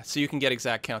 Okay. Yeah. So you can get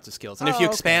exact counts of skills, and if Oh, you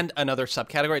okay. expand another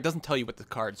subcategory, it doesn't tell you what the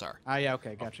cards are. Ah, yeah.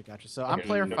 Okay, gotcha. So I'm Okay,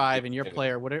 player no, 5, and you're get it.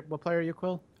 player. What player are you,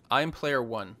 Quill? I'm player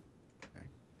 1.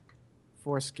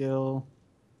 4 skill.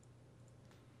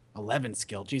 11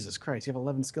 skill. Jesus Christ, you have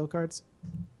 11 skill cards.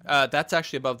 That's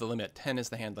actually above the limit. 10 is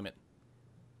the hand limit.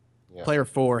 Yeah. Player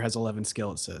 4 has 11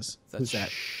 skill. It says. That's Who's that?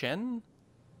 Shen?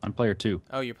 I'm player 2.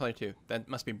 Oh, you're player 2. That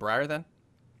must be Briar then?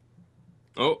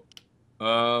 Oh.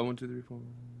 1, 2, 3, 4.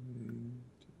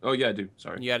 Oh yeah, I do.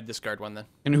 Sorry. You got to discard one then.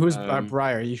 And who's Um,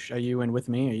 Briar? Are you in with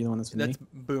me? Are you the one that's with That's me?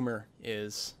 Boomer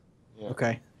is. Yeah.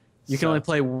 Okay. You can So- only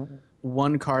play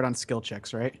one card on skill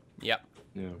checks, right? Yep.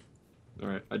 Yeah. All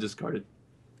right. I discarded.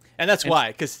 And that's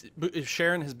why, because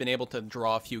Sharon has been able to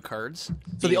draw a few cards. So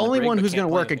being the in only brig, one but who's can't going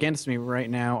to play work with me. against me right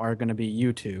now are going to be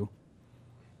you two.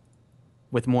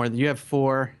 With more, you have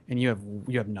 4 and you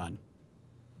have none.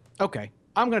 Okay,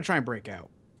 I'm going to try and break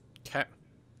out. Okay.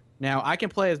 Now I can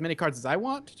play as many cards as I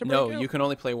want to break No, out. you can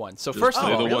only play one. So Just first of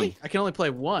play all, the really? one. I can only play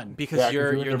one. because Yeah, 'cause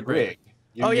you're in the brig,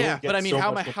 You Oh don't yeah, get but I mean, so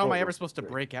how much am I control ever over supposed to the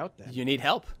brig. break out then? you need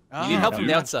help. Oh. You need help from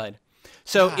the Yeah. outside.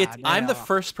 So God, I'm the yeah.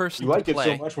 first person You liked to it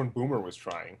play. so much when Boomer was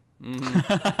trying.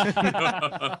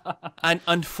 And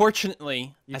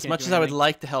unfortunately, You as can't much do as I would anything?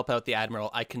 like to help out the admiral,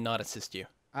 I cannot assist you.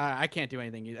 I can't do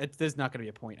anything. There's not going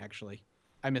to be a point actually.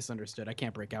 I misunderstood. I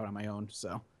can't break out on my own,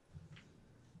 so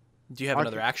Do you have Arc-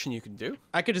 another action you can do?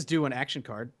 I could just do an action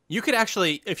card. You could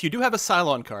actually, if you do have a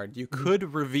Cylon card, you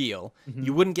could reveal.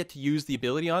 You wouldn't get to use the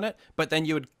ability on it, but then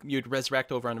you'd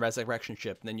resurrect over on the resurrection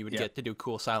ship, and then you would get to do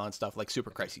cool Cylon stuff like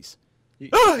Super Crises.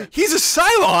 Oh, he's a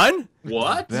Cylon!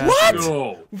 What? What?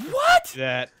 No. What?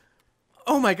 That.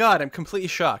 Oh my god, I'm completely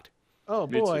shocked. Oh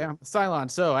Me boy, too. I'm Cylon.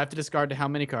 So I have to discard to how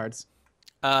many cards?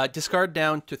 Discard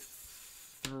down to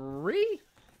 3?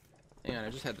 Hang on, I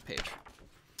just had the page.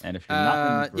 And if you're not in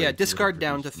the yeah, brig, you would discard have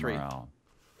down reduced to 3. morale.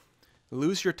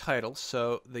 Lose your title,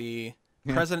 so the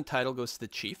president title goes to the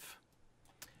chief.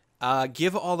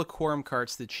 Give all the quorum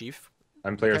cards to the chief.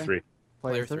 I'm player Okay. 3.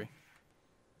 Player 3.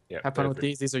 Yeah. Have player fun with 3.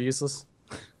 these. These are useless.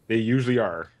 They usually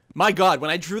are. My god,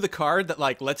 when I drew the card that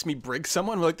like lets me brig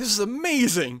someone, I'm like, this is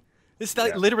amazing. It's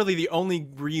like Yeah. literally the only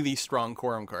really strong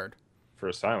quorum card. for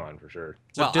a Cylon for sure.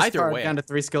 So Well, either discard way. down to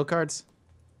 3 skill cards.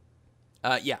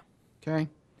 Yeah. Okay.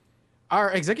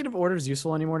 Are executive orders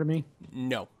useful anymore to me?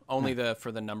 No, only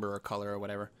for the number or color or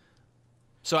whatever.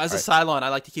 So as a Cylon, I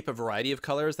like to keep a variety of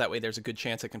colors. That way, there's a good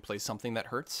chance I can play something that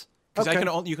hurts. Because Okay.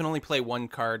 you can only play one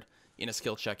card in a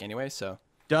skill check anyway. So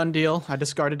Done deal. I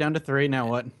discarded down to 3. Now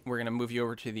what? we're gonna move you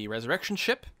over to the resurrection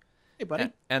ship, Hey,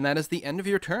 buddy. and that is the end of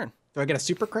your turn. Do I get a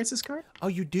super crisis card? Oh,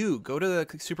 you do. Go to the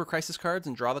Super Crisis cards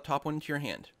and draw the top one into your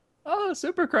hand. Oh,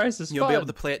 Super Crisis. You'll be able fun.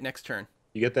 to play it next turn.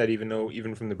 You get that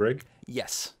even from the brig?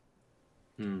 Yes.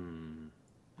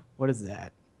 What is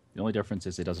that? The only difference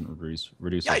is it doesn't reduce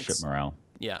our ship Yikes. morale.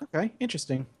 Yeah. Okay,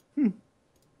 interesting.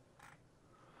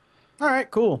 All right,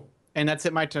 cool. And that's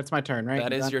it. That's my turn, right?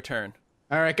 That is Done? your turn.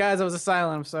 All right, guys. I was a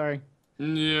silent. I'm sorry.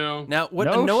 Yeah. Now, what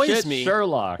no annoys shit, me,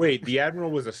 Sherlock. Wait, the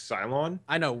Admiral was a Cylon?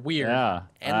 I know. Weird. Yeah.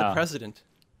 and the president.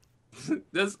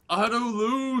 That's auto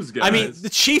lose, guys. I mean, the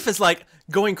chief is like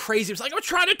going crazy. He was like, "I'm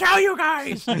trying to tell you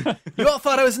guys. You all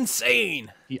thought I was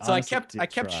insane." He So I honestly kept did I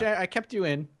kept try. I kept you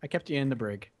in. I kept you in the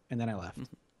brig, and then I left.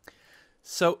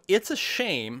 So it's a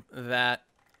shame that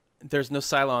there's no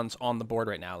Cylons on the board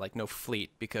right now, like no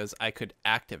fleet, because I could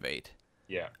activate.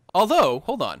 Yeah. Although,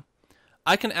 hold on,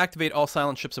 I can activate all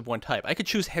Cylon ships of one type. I could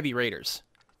choose heavy raiders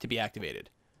to be activated,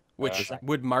 which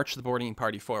would march the boarding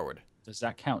party forward. Does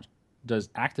that count? Does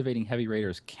activating heavy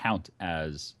raiders count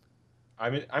as?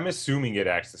 I'm assuming it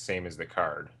acts the same as the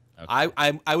card.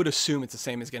 I would assume it's the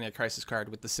same as getting a crisis card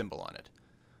with the symbol on it.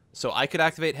 So I could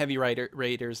activate heavy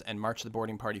raiders and march the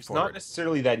boarding party It's forward. not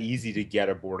necessarily that easy to get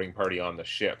a boarding party on the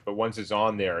ship, but once it's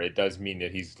on there, it does mean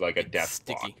that he's like a death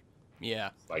Sticky. block. Yeah.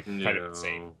 Like kind of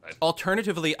insane.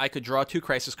 Alternatively, I could draw 2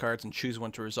 crisis cards and choose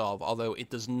one to resolve, although it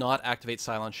does not activate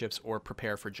Cylon ships or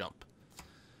prepare for jump.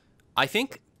 I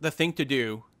think the thing to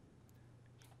do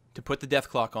to put the death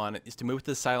clock on it is to move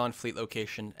to the Cylon fleet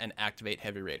location and activate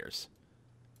heavy raiders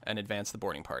and advance the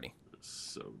boarding party.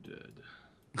 So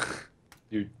dead.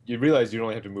 Dude, you realize you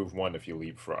only have to move one if you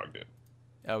leapfrogged it.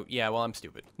 Oh, yeah, well, I'm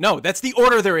stupid. No, that's the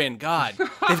order they're in. God.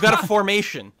 They've got a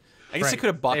formation. I guess I could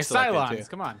have They're boxed selected Cylons. too.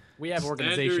 Come on. We have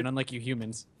organization, Standard- unlike you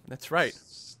humans. That's right.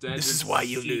 Standard This is why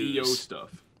you CEO lose.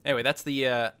 stuff. Anyway, that's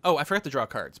the... Oh, I forgot to draw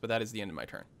cards, but that is the end of my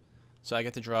turn. So I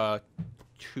get to draw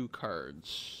 2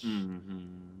 cards.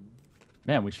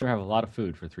 Man, we sure have a lot of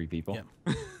food for 3 people.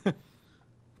 Yeah.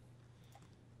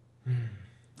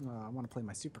 I want to play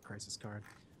my super crisis card.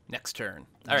 Next turn.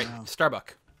 All right, Wow.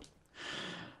 Starbuck.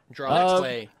 Draw,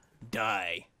 play,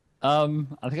 die. I think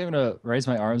I'm gonna raise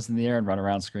my arms in the air and run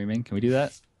around screaming. Can we do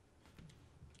that?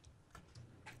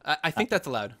 I think that's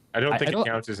allowed. I don't I think don't- it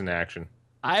counts as an action.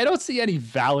 I don't see any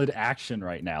valid action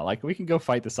right now. Like we can go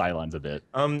fight the Cylons a bit.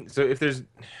 So if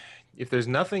there's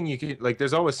nothing you could like,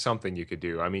 there's always something you could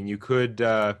do. I mean, you could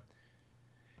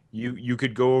you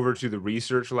could go over to the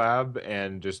research lab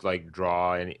and just like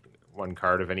draw one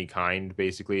card of any kind.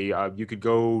 Basically, you could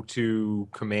go to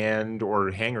command or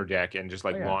hangar deck and just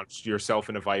like launch yourself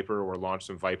in a Viper or launch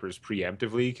some Vipers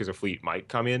preemptively because a fleet might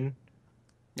come in.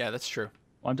 Yeah, that's true.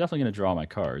 Well, I'm definitely gonna draw my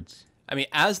cards. I mean,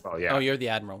 as... Well, yeah. Oh, you're the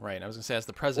admiral, right. I was going to say, as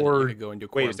the president, Or you could go and do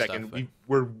wait quorum a second, stuff.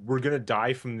 we're gonna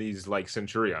die from these like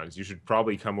Centurions. You should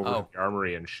probably come over to the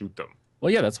armory and shoot them.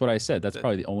 Well, yeah, that's what I said. That's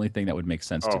probably the only thing that would make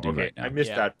sense to do okay. right now. I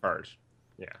missed Yeah. that part.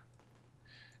 Yeah,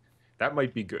 that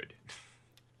might be good.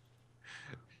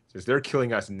 Since they're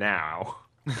killing us now,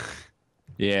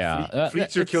 Yeah,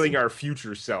 fleets are killing our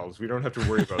future selves. We don't have to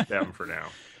worry about them for now.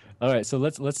 All right, so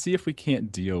let's see if we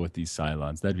can't deal with these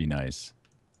Cylons. That'd be nice.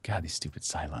 God, these stupid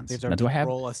Cylons. They have to Now, do I have?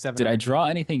 roll a 7 Did I or- draw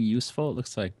anything useful? It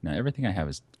looks like no. Everything I have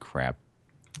is crap.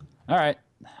 All right,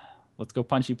 let's go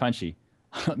punchy punchy.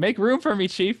 Make room for me,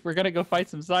 Chief. We're gonna go fight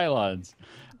some Cylons.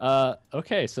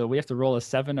 Okay, so we have to roll a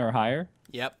 7 or higher.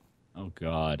 Yep. Oh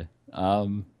God.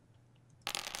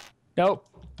 Nope.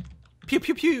 Pew,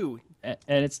 pew, pew. And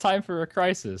it's time for a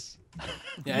crisis.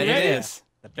 Yeah, it Yeah. is.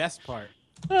 The best part.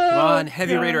 Come on,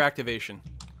 heavy raider activation.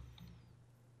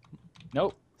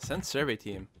 Nope. Send survey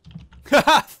team.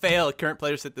 Fail. Current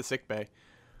players hit the sick bay.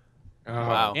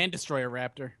 Wow. And destroy a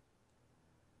raptor.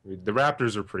 The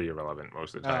Raptors are pretty irrelevant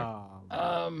most of the time.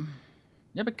 Oh,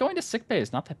 Yeah, but going to sickbay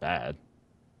is not that bad.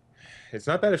 It's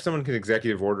not bad if someone can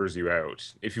executive orders you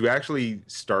out. If you actually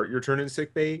start your turn in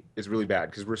sickbay, it's really bad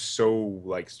because we're so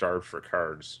like starved for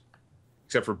cards.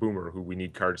 Except for Boomer, who we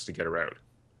need cards to get her out.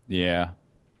 Yeah.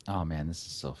 Oh man, this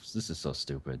is so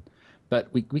stupid. But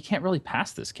we can't really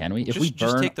pass this, can we? If we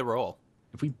Just burn take the roll.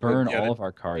 if we burn Yeah, all of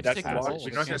our cards, That's Take past the it. roll. we're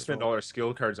not going to spend all our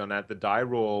skill cards on that. The die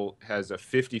roll has a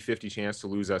 50-50 chance to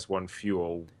lose us 1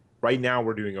 fuel. Right now,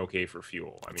 we're doing okay for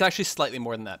fuel. I mean, It's actually slightly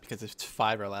more than that because it's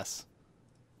 5 or less.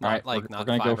 Not All right, like we're not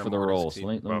gonna go 5 or for the more to rolls. succeed.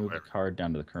 Let me Well, move the whatever. card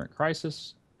down to the current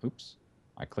crisis. Oops,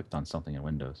 I clicked on something in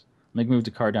Windows. Let me move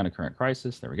the card down to current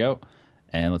crisis. There we go.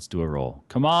 And let's do a roll.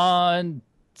 Come on,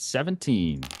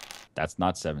 17. That's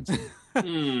not 17.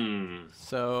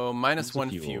 So minus Use the 1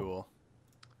 fuel. fuel.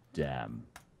 Damn.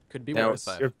 Could be Now, worse.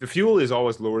 five. the fuel is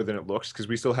always lower than it looks because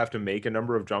we still have to make a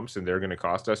number of jumps and they're going to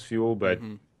cost us fuel. But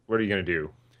what are you going to do?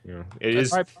 You know, it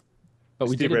is All right, but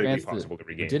we it's did theoretically advance possible to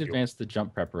we regain did fuel. advance the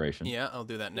jump preparation. Yeah, I'll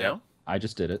do that now. Yep. I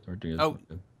just did it. We're doing Oh,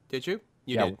 did you?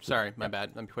 You Yeah, did. Sorry, my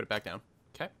bad. Let me put it back down.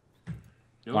 Okay.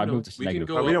 No, I no, moved to we can negative.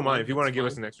 go But we up don't mind one, if you want to that's give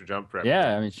us fine. an extra jump prep.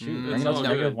 Yeah, I mean, shoot, bring it up all to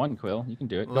negative good. 1, Quill. You can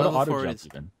do it. Go Level to auto forward jump is-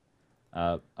 even.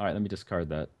 All right, let me discard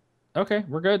that. Okay,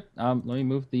 we're good. Let me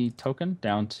move the token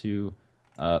down to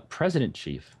President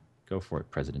Chief. Go for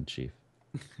it, President Chief.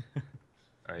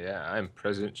 Yeah, I'm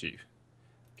President Chief.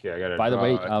 Okay, I got to. By the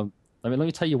way, let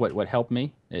me tell you what helped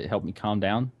me. It helped me calm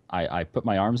down. I put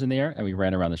my arms in the air and we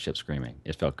ran around the ship screaming.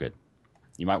 It felt good.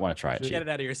 You might want to try it, Chief. Get it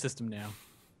out of your system now.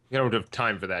 you don't have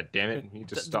time for that. Damn it! You need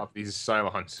to stop these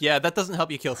Cylons. Yeah, that doesn't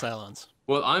help you kill Cylons.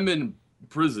 Well, I'm in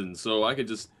prison, so I could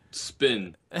just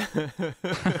spin.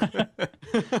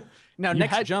 Now, You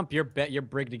next had- jump, you're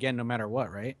brigged again no matter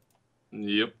what, right?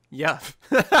 Yep. Yeah.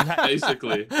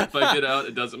 Basically, if I get out,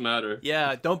 it doesn't matter.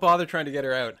 Yeah, don't bother trying to get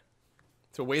her out.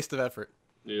 It's a waste of effort.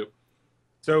 Yep.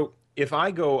 So if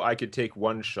I go, I could take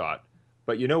one shot.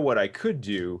 But you know what I could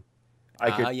do?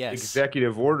 I could yes.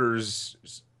 executive orders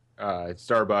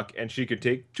Starbuck, and she could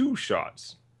take 2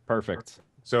 shots. Perfect.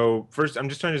 So first, I'm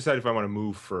just trying to decide if I want to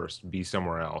move first, be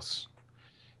somewhere else.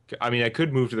 I mean, I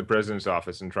could move to the president's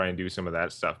office and try and do some of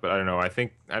that stuff, but I don't know.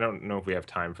 I don't know if we have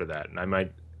time for that,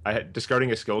 and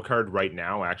discarding a skill card right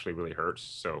now actually really hurts.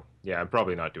 So yeah, I'm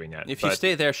probably not doing that. If you but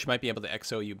stay there, she might be able to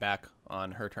XO you back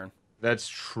on her turn. that's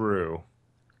true.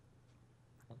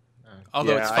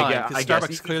 Although Yeah, it's I fine, guess- because I guess Starbucks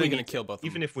if clearly we going need to kill both of them.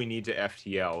 Even if we need to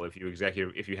FTL,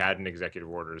 if you had an executive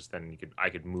orders, then I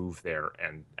could move there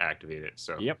and activate it.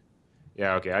 So Yep.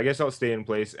 yeah, okay. I guess I'll stay in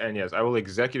place, and yes, I will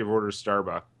executive order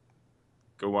Starbuck.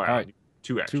 Go wild. All right.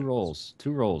 2 actions.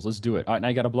 2 rolls. Let's do it. All right, now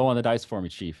you got to blow on the dice for me,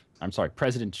 Chief. I'm sorry,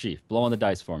 President Chief. Blow on the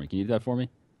dice for me. Can you do that for me?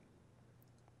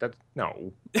 That's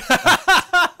no.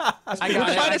 I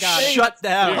got it. Shut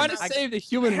down. Trying to save the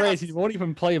human race. He won't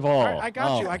even play ball. I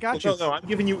got you. I got you. No, I'm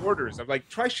giving you orders. I'm like,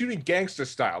 try shooting gangsta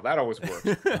style. That always works.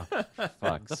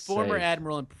 Fuck. The former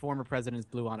admiral and former presidents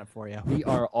blew on it for you. We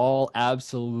are all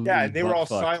absolutely Yeah, they were all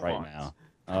butt-fucked Cylons. right now.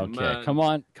 Okay,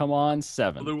 man. come on,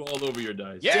 7. Flew all over your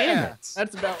dice. Yeah. Damn it!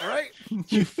 That's about right.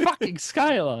 You fucking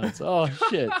Skylons. Oh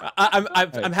shit.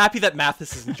 I'm happy that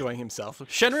Mathis is enjoying himself.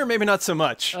 Shenrir, maybe not so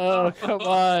much. Oh come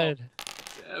on.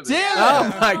 Damn it.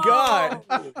 Oh my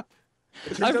god.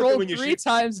 I've rolled 3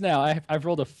 times now. I've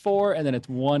rolled a 4 and then it's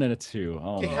 1 and a 2.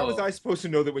 Oh Okay, no. how was I supposed to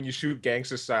know that when you shoot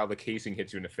gangsta style, the casing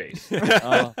hits you in the face?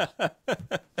 Oh,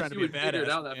 Trying to You be would figure it badass,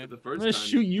 out man. after the I'm first gonna time.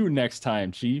 shoot you next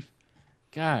time, Chief.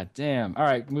 God damn. All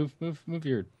right, move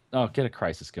your. Oh, get a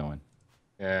crisis going.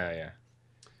 Yeah.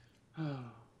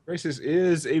 Crisis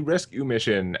is a rescue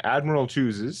mission. Admiral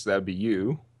chooses, that'd be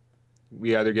you.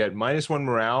 We either get -1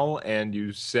 morale and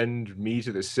you send me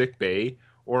to the sick bay,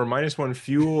 or -1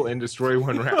 fuel and destroy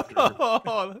 1 raptor.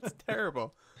 Oh, that's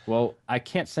terrible. Well, I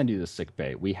can't send you to the sick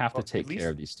bay. We have Well, to take at least- care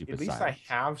of these stupid At least silence.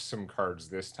 I have some cards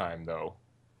this time, though.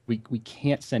 We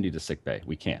can't send you to sick bay.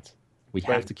 We can't. We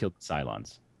But- have to kill the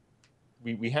Cylons.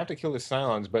 We have to kill the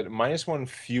Cylons, but -1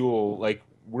 fuel, like,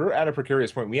 we're at a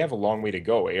precarious point. We have a long way to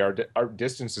go. Our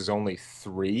distance is only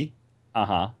 3,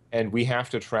 Uh-huh. and we have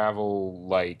to travel,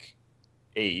 like,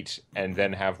 8 and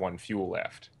then have 1 fuel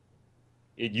left.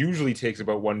 It usually takes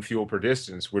about 1 fuel per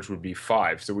distance, which would be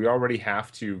 5. So we already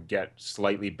have to get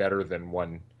slightly better than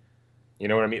 1. You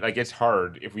know what I mean? Like, it's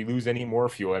hard. If we lose any more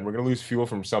fuel, and we're going to lose fuel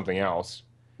from something else.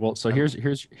 Well, so here's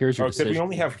your Oh, except decision. we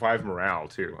only have 5 morale,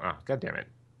 too. Oh, God damn it.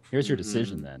 Here's your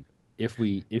decision then. If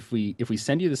we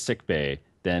send you to sick bay,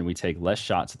 then we take less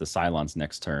shots at the Cylons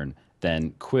next turn.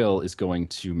 Then Quill is going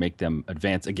to make them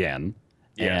advance again,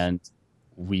 Yes. and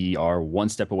we are 1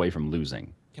 step away from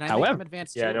losing. Can I However- make them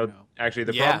advance Yeah, too, or no,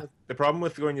 actually, Yeah. the problem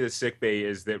with going to the sick bay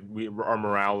is that our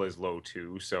morale is low,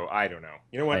 too. So I don't know.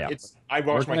 You know what? Yeah. I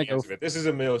wash my gonna hands go of it. This is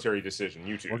a military decision.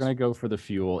 You choose. We're gonna go for the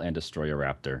fuel and destroy a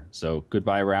Raptor. So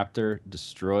goodbye Raptor,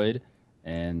 destroyed,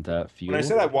 and fuel. When I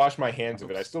said I wash my hands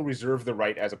of it, I still reserve the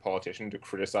right as a politician to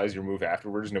criticize your move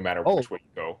afterwards, no matter Oh. which way you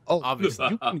go. Oh, Obviously.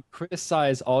 you can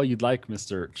criticize all you'd like,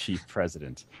 Mr. Chief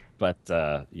President, but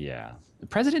yeah,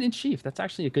 President in Chief. That's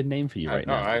actually a good name for you right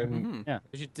No, now.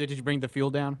 Did you bring the fuel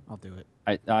down? I'll do it.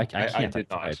 I can't. I did tried.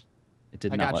 not. It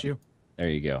did I not. got let you. me. There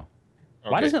you go. Okay.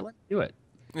 Why doesn't it let me do it?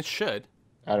 It should.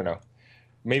 I don't know.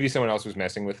 Maybe someone else was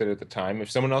messing with it at the time.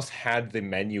 If someone else had the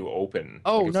menu open,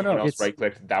 Oh, like if no, someone else it's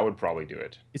right-clicked, that would probably do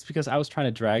it. it's because I was trying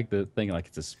to drag the thing like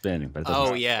it's a spin, but it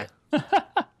doesn't. Oh yeah,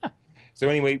 So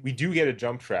anyway, we do get a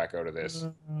jump track out of this.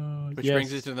 which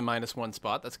brings us to the -1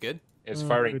 spot. That's good. It's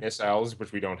firing missiles,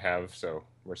 which we don't have, so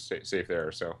we're safe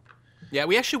there. So Yeah,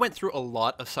 we actually went through a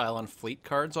lot of Cylon fleet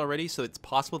cards already, so it's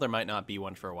possible there might not be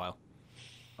one for a while.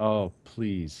 Oh,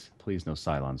 please, please, no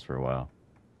Cylons for a while.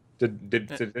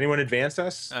 did anyone advance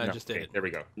us? No. Just did Okay, it. there we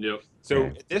go. Yep. So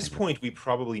Okay. at this point, we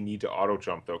probably need to auto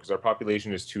jump though, because our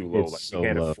population is too low. It's Like so we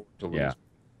can't low. afford to lose. Yeah.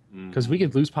 Because we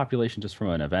could lose population just from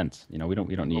an event. You know, we don't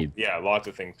need. Yeah, lots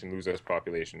of things can lose us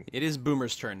population. It is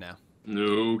Boomer's turn now.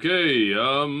 Okay.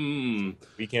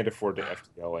 We can't afford to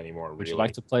FTL anymore. Would Really. you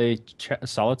like to play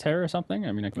solitaire or something?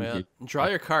 I mean, I can. Well, draw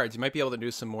your cards. You might be able to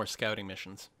do some more scouting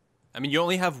missions. I mean, you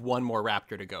only have one more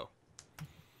Raptor to go.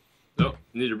 Oh,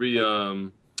 need to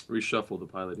reshuffle the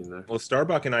piloting there. Well,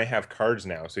 Starbuck and I have cards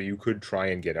now, so you could try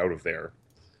and get out of there.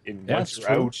 And Yeah, once it's you're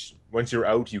true. out, once you're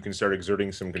out, you can start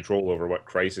exerting some control over what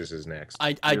crisis is next.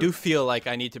 I do feel like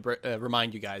I need to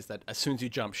remind you guys that as soon as you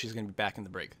jump, she's going to be back in the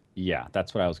brig. Yeah,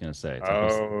 that's what I was gonna say. It's like,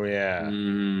 Oh yeah.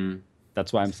 Mm,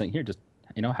 that's why I'm saying here, just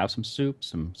have some soup,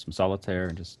 some solitaire,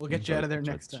 and just. We'll get you out of there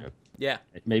enjoy next the time. ship. Yeah.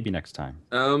 Maybe next time.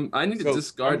 I need to So,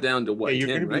 discard down to what? Yeah, you're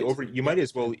 10, going to right? be over. You might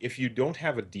as well, if you don't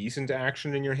have a decent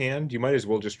action in your hand, you might as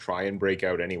well just try and break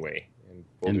out anyway. And,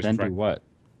 we'll And just then try. do what?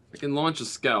 I can launch a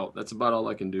scout. That's about all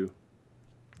I can do.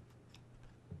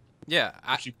 Yeah.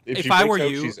 If she I breaks were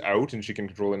out, you, she's out, and she can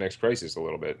control the next crisis a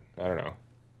little bit. I don't know.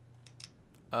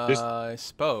 I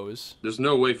suppose There's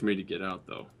no way for me to get out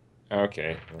though.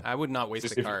 Okay. I would not waste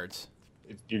Just the if- cards.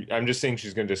 I'm just saying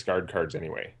she's going to discard cards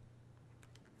anyway.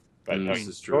 But This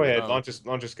is true. go ahead, Oh.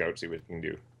 launch a scout, see what you can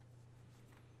do.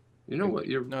 You know what?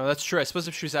 You're No, that's true. I suppose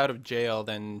if she was out of jail,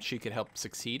 then she could help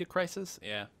succeed a crisis.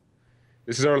 Yeah.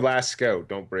 This is our last scout.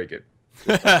 Don't break it.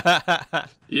 yeah.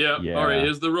 Yeah. All right.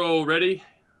 Here's the roll. Ready?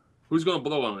 Who's gonna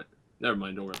blow on it? Never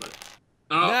mind. Don't worry about it.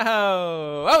 Oh,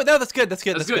 No. Oh no, that's good. That's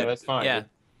good. That's That's good. good. That's fine. Yeah.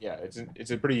 Yeah,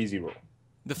 it's a pretty easy roll.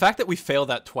 The fact that we failed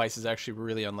that twice is actually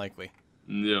really unlikely.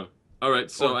 yeah. All right.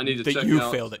 So Or I need to that check you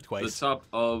out failed it the twice. top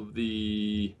of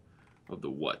the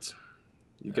what?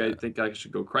 You guys think I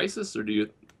should go crisis or do you?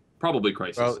 Probably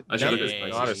crisis. Well, I should now look that at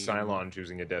it's not a crisis. Cylon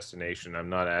choosing a destination, I'm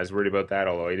not as worried about that,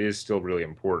 although it is still really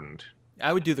important.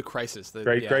 I would do the crisis.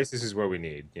 Right, Yeah. crisis is what we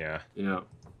need, yeah. Yeah.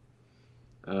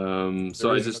 So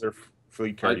There I is just another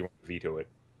fleet card, you want to veto it.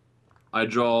 I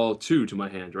draw 2 to my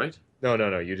hand, right? No,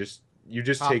 you just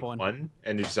Top take one. one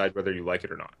and you decide whether you like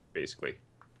it or not, basically.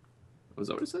 Was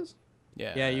that what it says?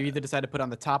 Yeah. Yeah, you either decide to put on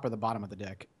the top or the bottom of the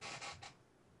deck.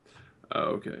 Oh,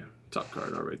 okay. Top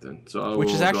card. All right then. So I Which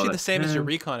is will draw actually that the same as your 10.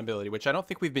 recon ability, which I don't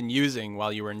think we've been using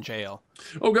while you were in jail,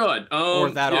 Oh God. or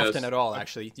that yes. often at all.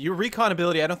 Actually, your recon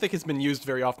ability I don't think has been used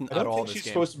very often I at don't all think this she's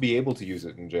game. supposed to be able to use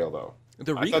it in jail, though.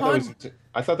 The I thought that was recon,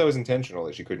 I thought that was intentional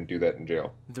that she couldn't do that in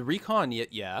jail. the recon,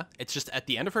 yeah. It's just at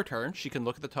the end of her turn, she can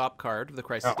look at the top card of the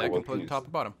crisis Oh, deck well, and put it geez. top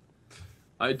and bottom.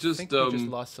 I I just think we just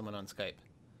lost someone on Skype.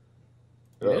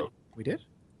 Oh, We did?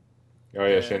 oh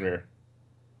yeah, Shenmue.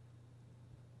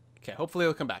 Okay, hopefully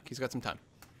he'll come back. He's got some time.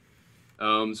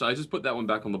 so I just put that one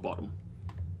back on the bottom.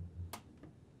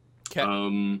 Okay.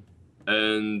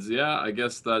 And yeah, I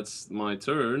guess that's my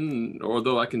turn.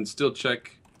 Although I can still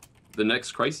check the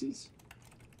next crises.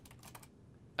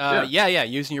 yeah,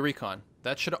 using your recon.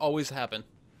 That should always happen.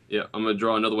 Yeah, I'm gonna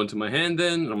draw another one to my hand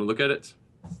then, and I'm gonna look at it.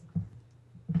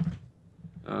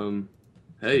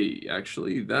 Hey,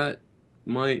 actually, that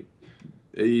might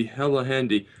be hella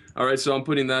handy. All right, so I'm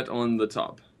putting that on the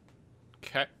top.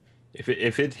 Okay. If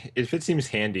it seems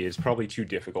handy, it's probably too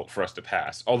difficult for us to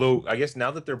pass. Although I guess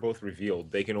now that they're both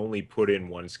revealed, they can only put in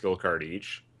one skill card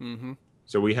each. Mm-hmm.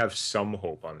 So we have some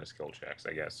hope on the skill checks,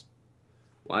 I guess.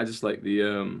 Well, I just like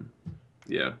the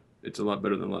yeah, it's a lot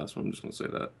better than the last one. I'm just gonna say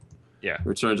that. Yeah.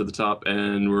 Return to the top,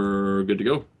 and we're good to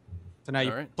go. So now you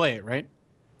Alright. play it, right?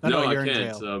 No, you're I in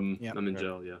can't. jail. Yep. I'm in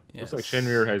jail. Yeah. Looks like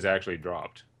Shenmue has actually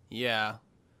dropped. Yeah.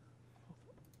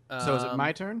 So is it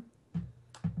my turn?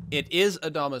 It is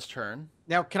Adama's turn.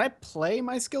 Now, can I play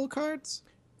my skill cards?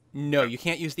 No, you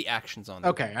can't use the actions on them.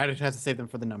 Okay, I just have to save them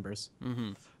for the numbers.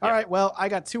 Mm-hmm. All right, well, I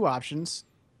got 2 options.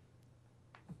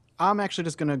 I'm actually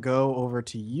just going to go over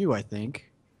to you, I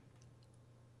think.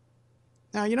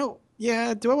 Now,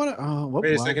 yeah, do I want to... Oh, whoop,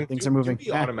 Wait a wow, second. things do, are moving. Do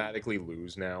we Ah, automatically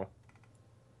lose now?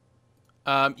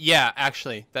 Yeah,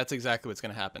 actually, that's exactly what's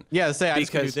going to happen. yeah, say I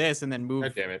just can do because- this and then move.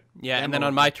 God damn it. Yeah, and Then then what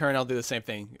on my turn, I'll do the same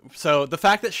thing. So the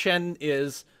fact that Shen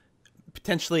is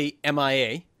potentially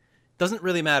MIA doesn't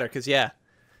really matter because, yeah,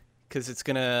 because it's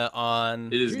gonna on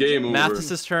It is game over.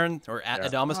 Mathis' turn or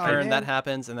Adama's Oh, turn. man. That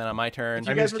happens, and then on my turn. If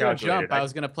you guys were gonna miscalculated. jump, I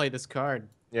was gonna play this card.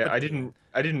 Yeah, I didn't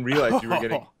realize you were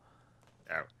gonna.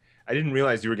 Ow. I didn't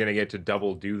realize you were gonna get to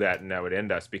double do that, and that would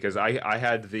end us because I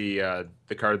had the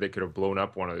card that could have blown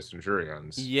up one of the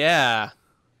Centurions. Yeah.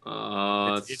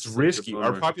 It's risky.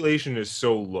 Our population is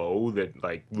so low that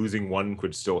like losing one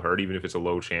could still hurt, even if it's a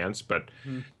low chance. But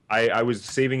I was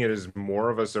saving it as more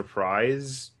of a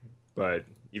surprise. But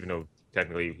even though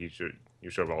technically you should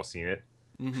have all seen it.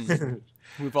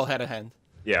 We've all had a hand.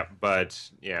 Yeah, but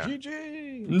yeah.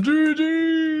 GG.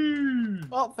 GG.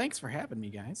 Well, thanks for having me,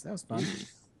 guys. That was fun.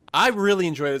 I really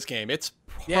enjoy this game. It's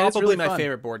Yeah, it's probably really my fun.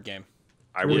 favorite board game.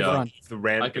 I Really would fun. like if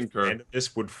the I concur.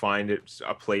 randomness would find it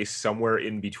a place somewhere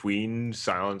in between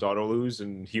Silence Auto Lose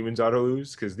and Humans Auto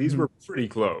Lose because these were pretty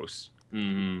close.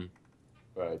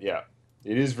 But yeah,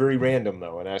 it is very random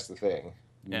though, and that's the thing.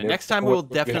 Yeah, next time we'll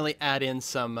definitely add in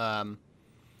some one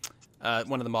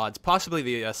of the mods, possibly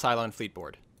the Cylon Fleet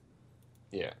board,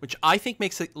 Yeah, which I think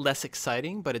makes it less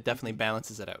exciting, but it definitely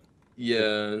balances it out.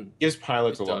 Yeah. gives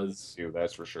pilots It a lot does. to do.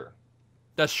 That's for sure.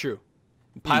 That's true.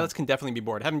 Pilots can definitely be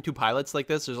bored. Having two pilots like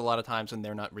this, there's a lot of times when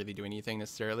they're not really doing anything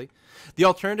necessarily. The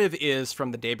alternative is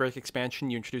from the Daybreak expansion,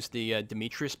 you introduce the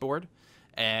Demetrius board,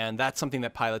 and that's something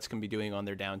that pilots can be doing on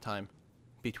their downtime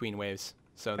between waves.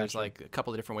 So there's like a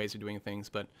couple of different ways of doing things.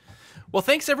 But well,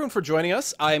 thanks everyone for joining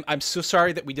us. I'm so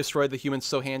sorry that we destroyed the humans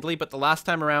so handily, but the last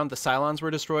time around the Cylons were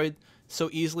destroyed so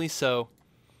easily. So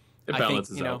It I think,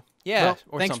 balances you know, out. yeah. Well,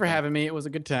 or thanks for something. having me. It was a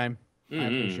good time. I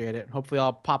appreciate it. Hopefully,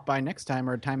 I'll pop by next time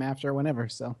or time after, or whenever.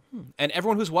 So, And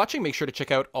everyone who's watching, make sure to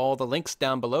check out all the links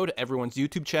down below to everyone's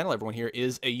YouTube channel. Everyone here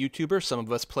is a YouTuber. Some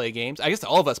of us play games. I guess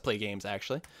all of us play games,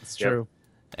 actually. it's true.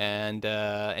 And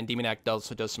Demonac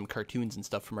also does some cartoons and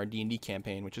stuff from our D&D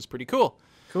campaign, which is pretty cool.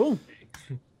 Cool.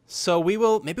 So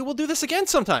maybe we'll do this again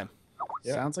sometime.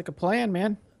 Sounds like a plan,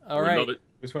 man. All We right. love it.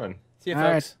 It was fun. See you, All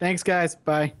right. folks. Thanks, guys.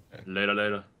 Bye.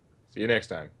 Later. See you next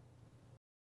time.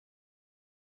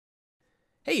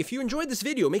 Hey, if you enjoyed this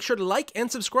video, make sure to like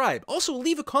and subscribe. Also,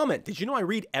 leave a comment. Did you know I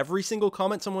read every single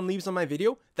comment someone leaves on my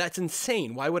video? That's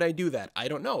insane. Why would I do that? I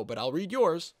don't know, but I'll read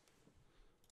yours.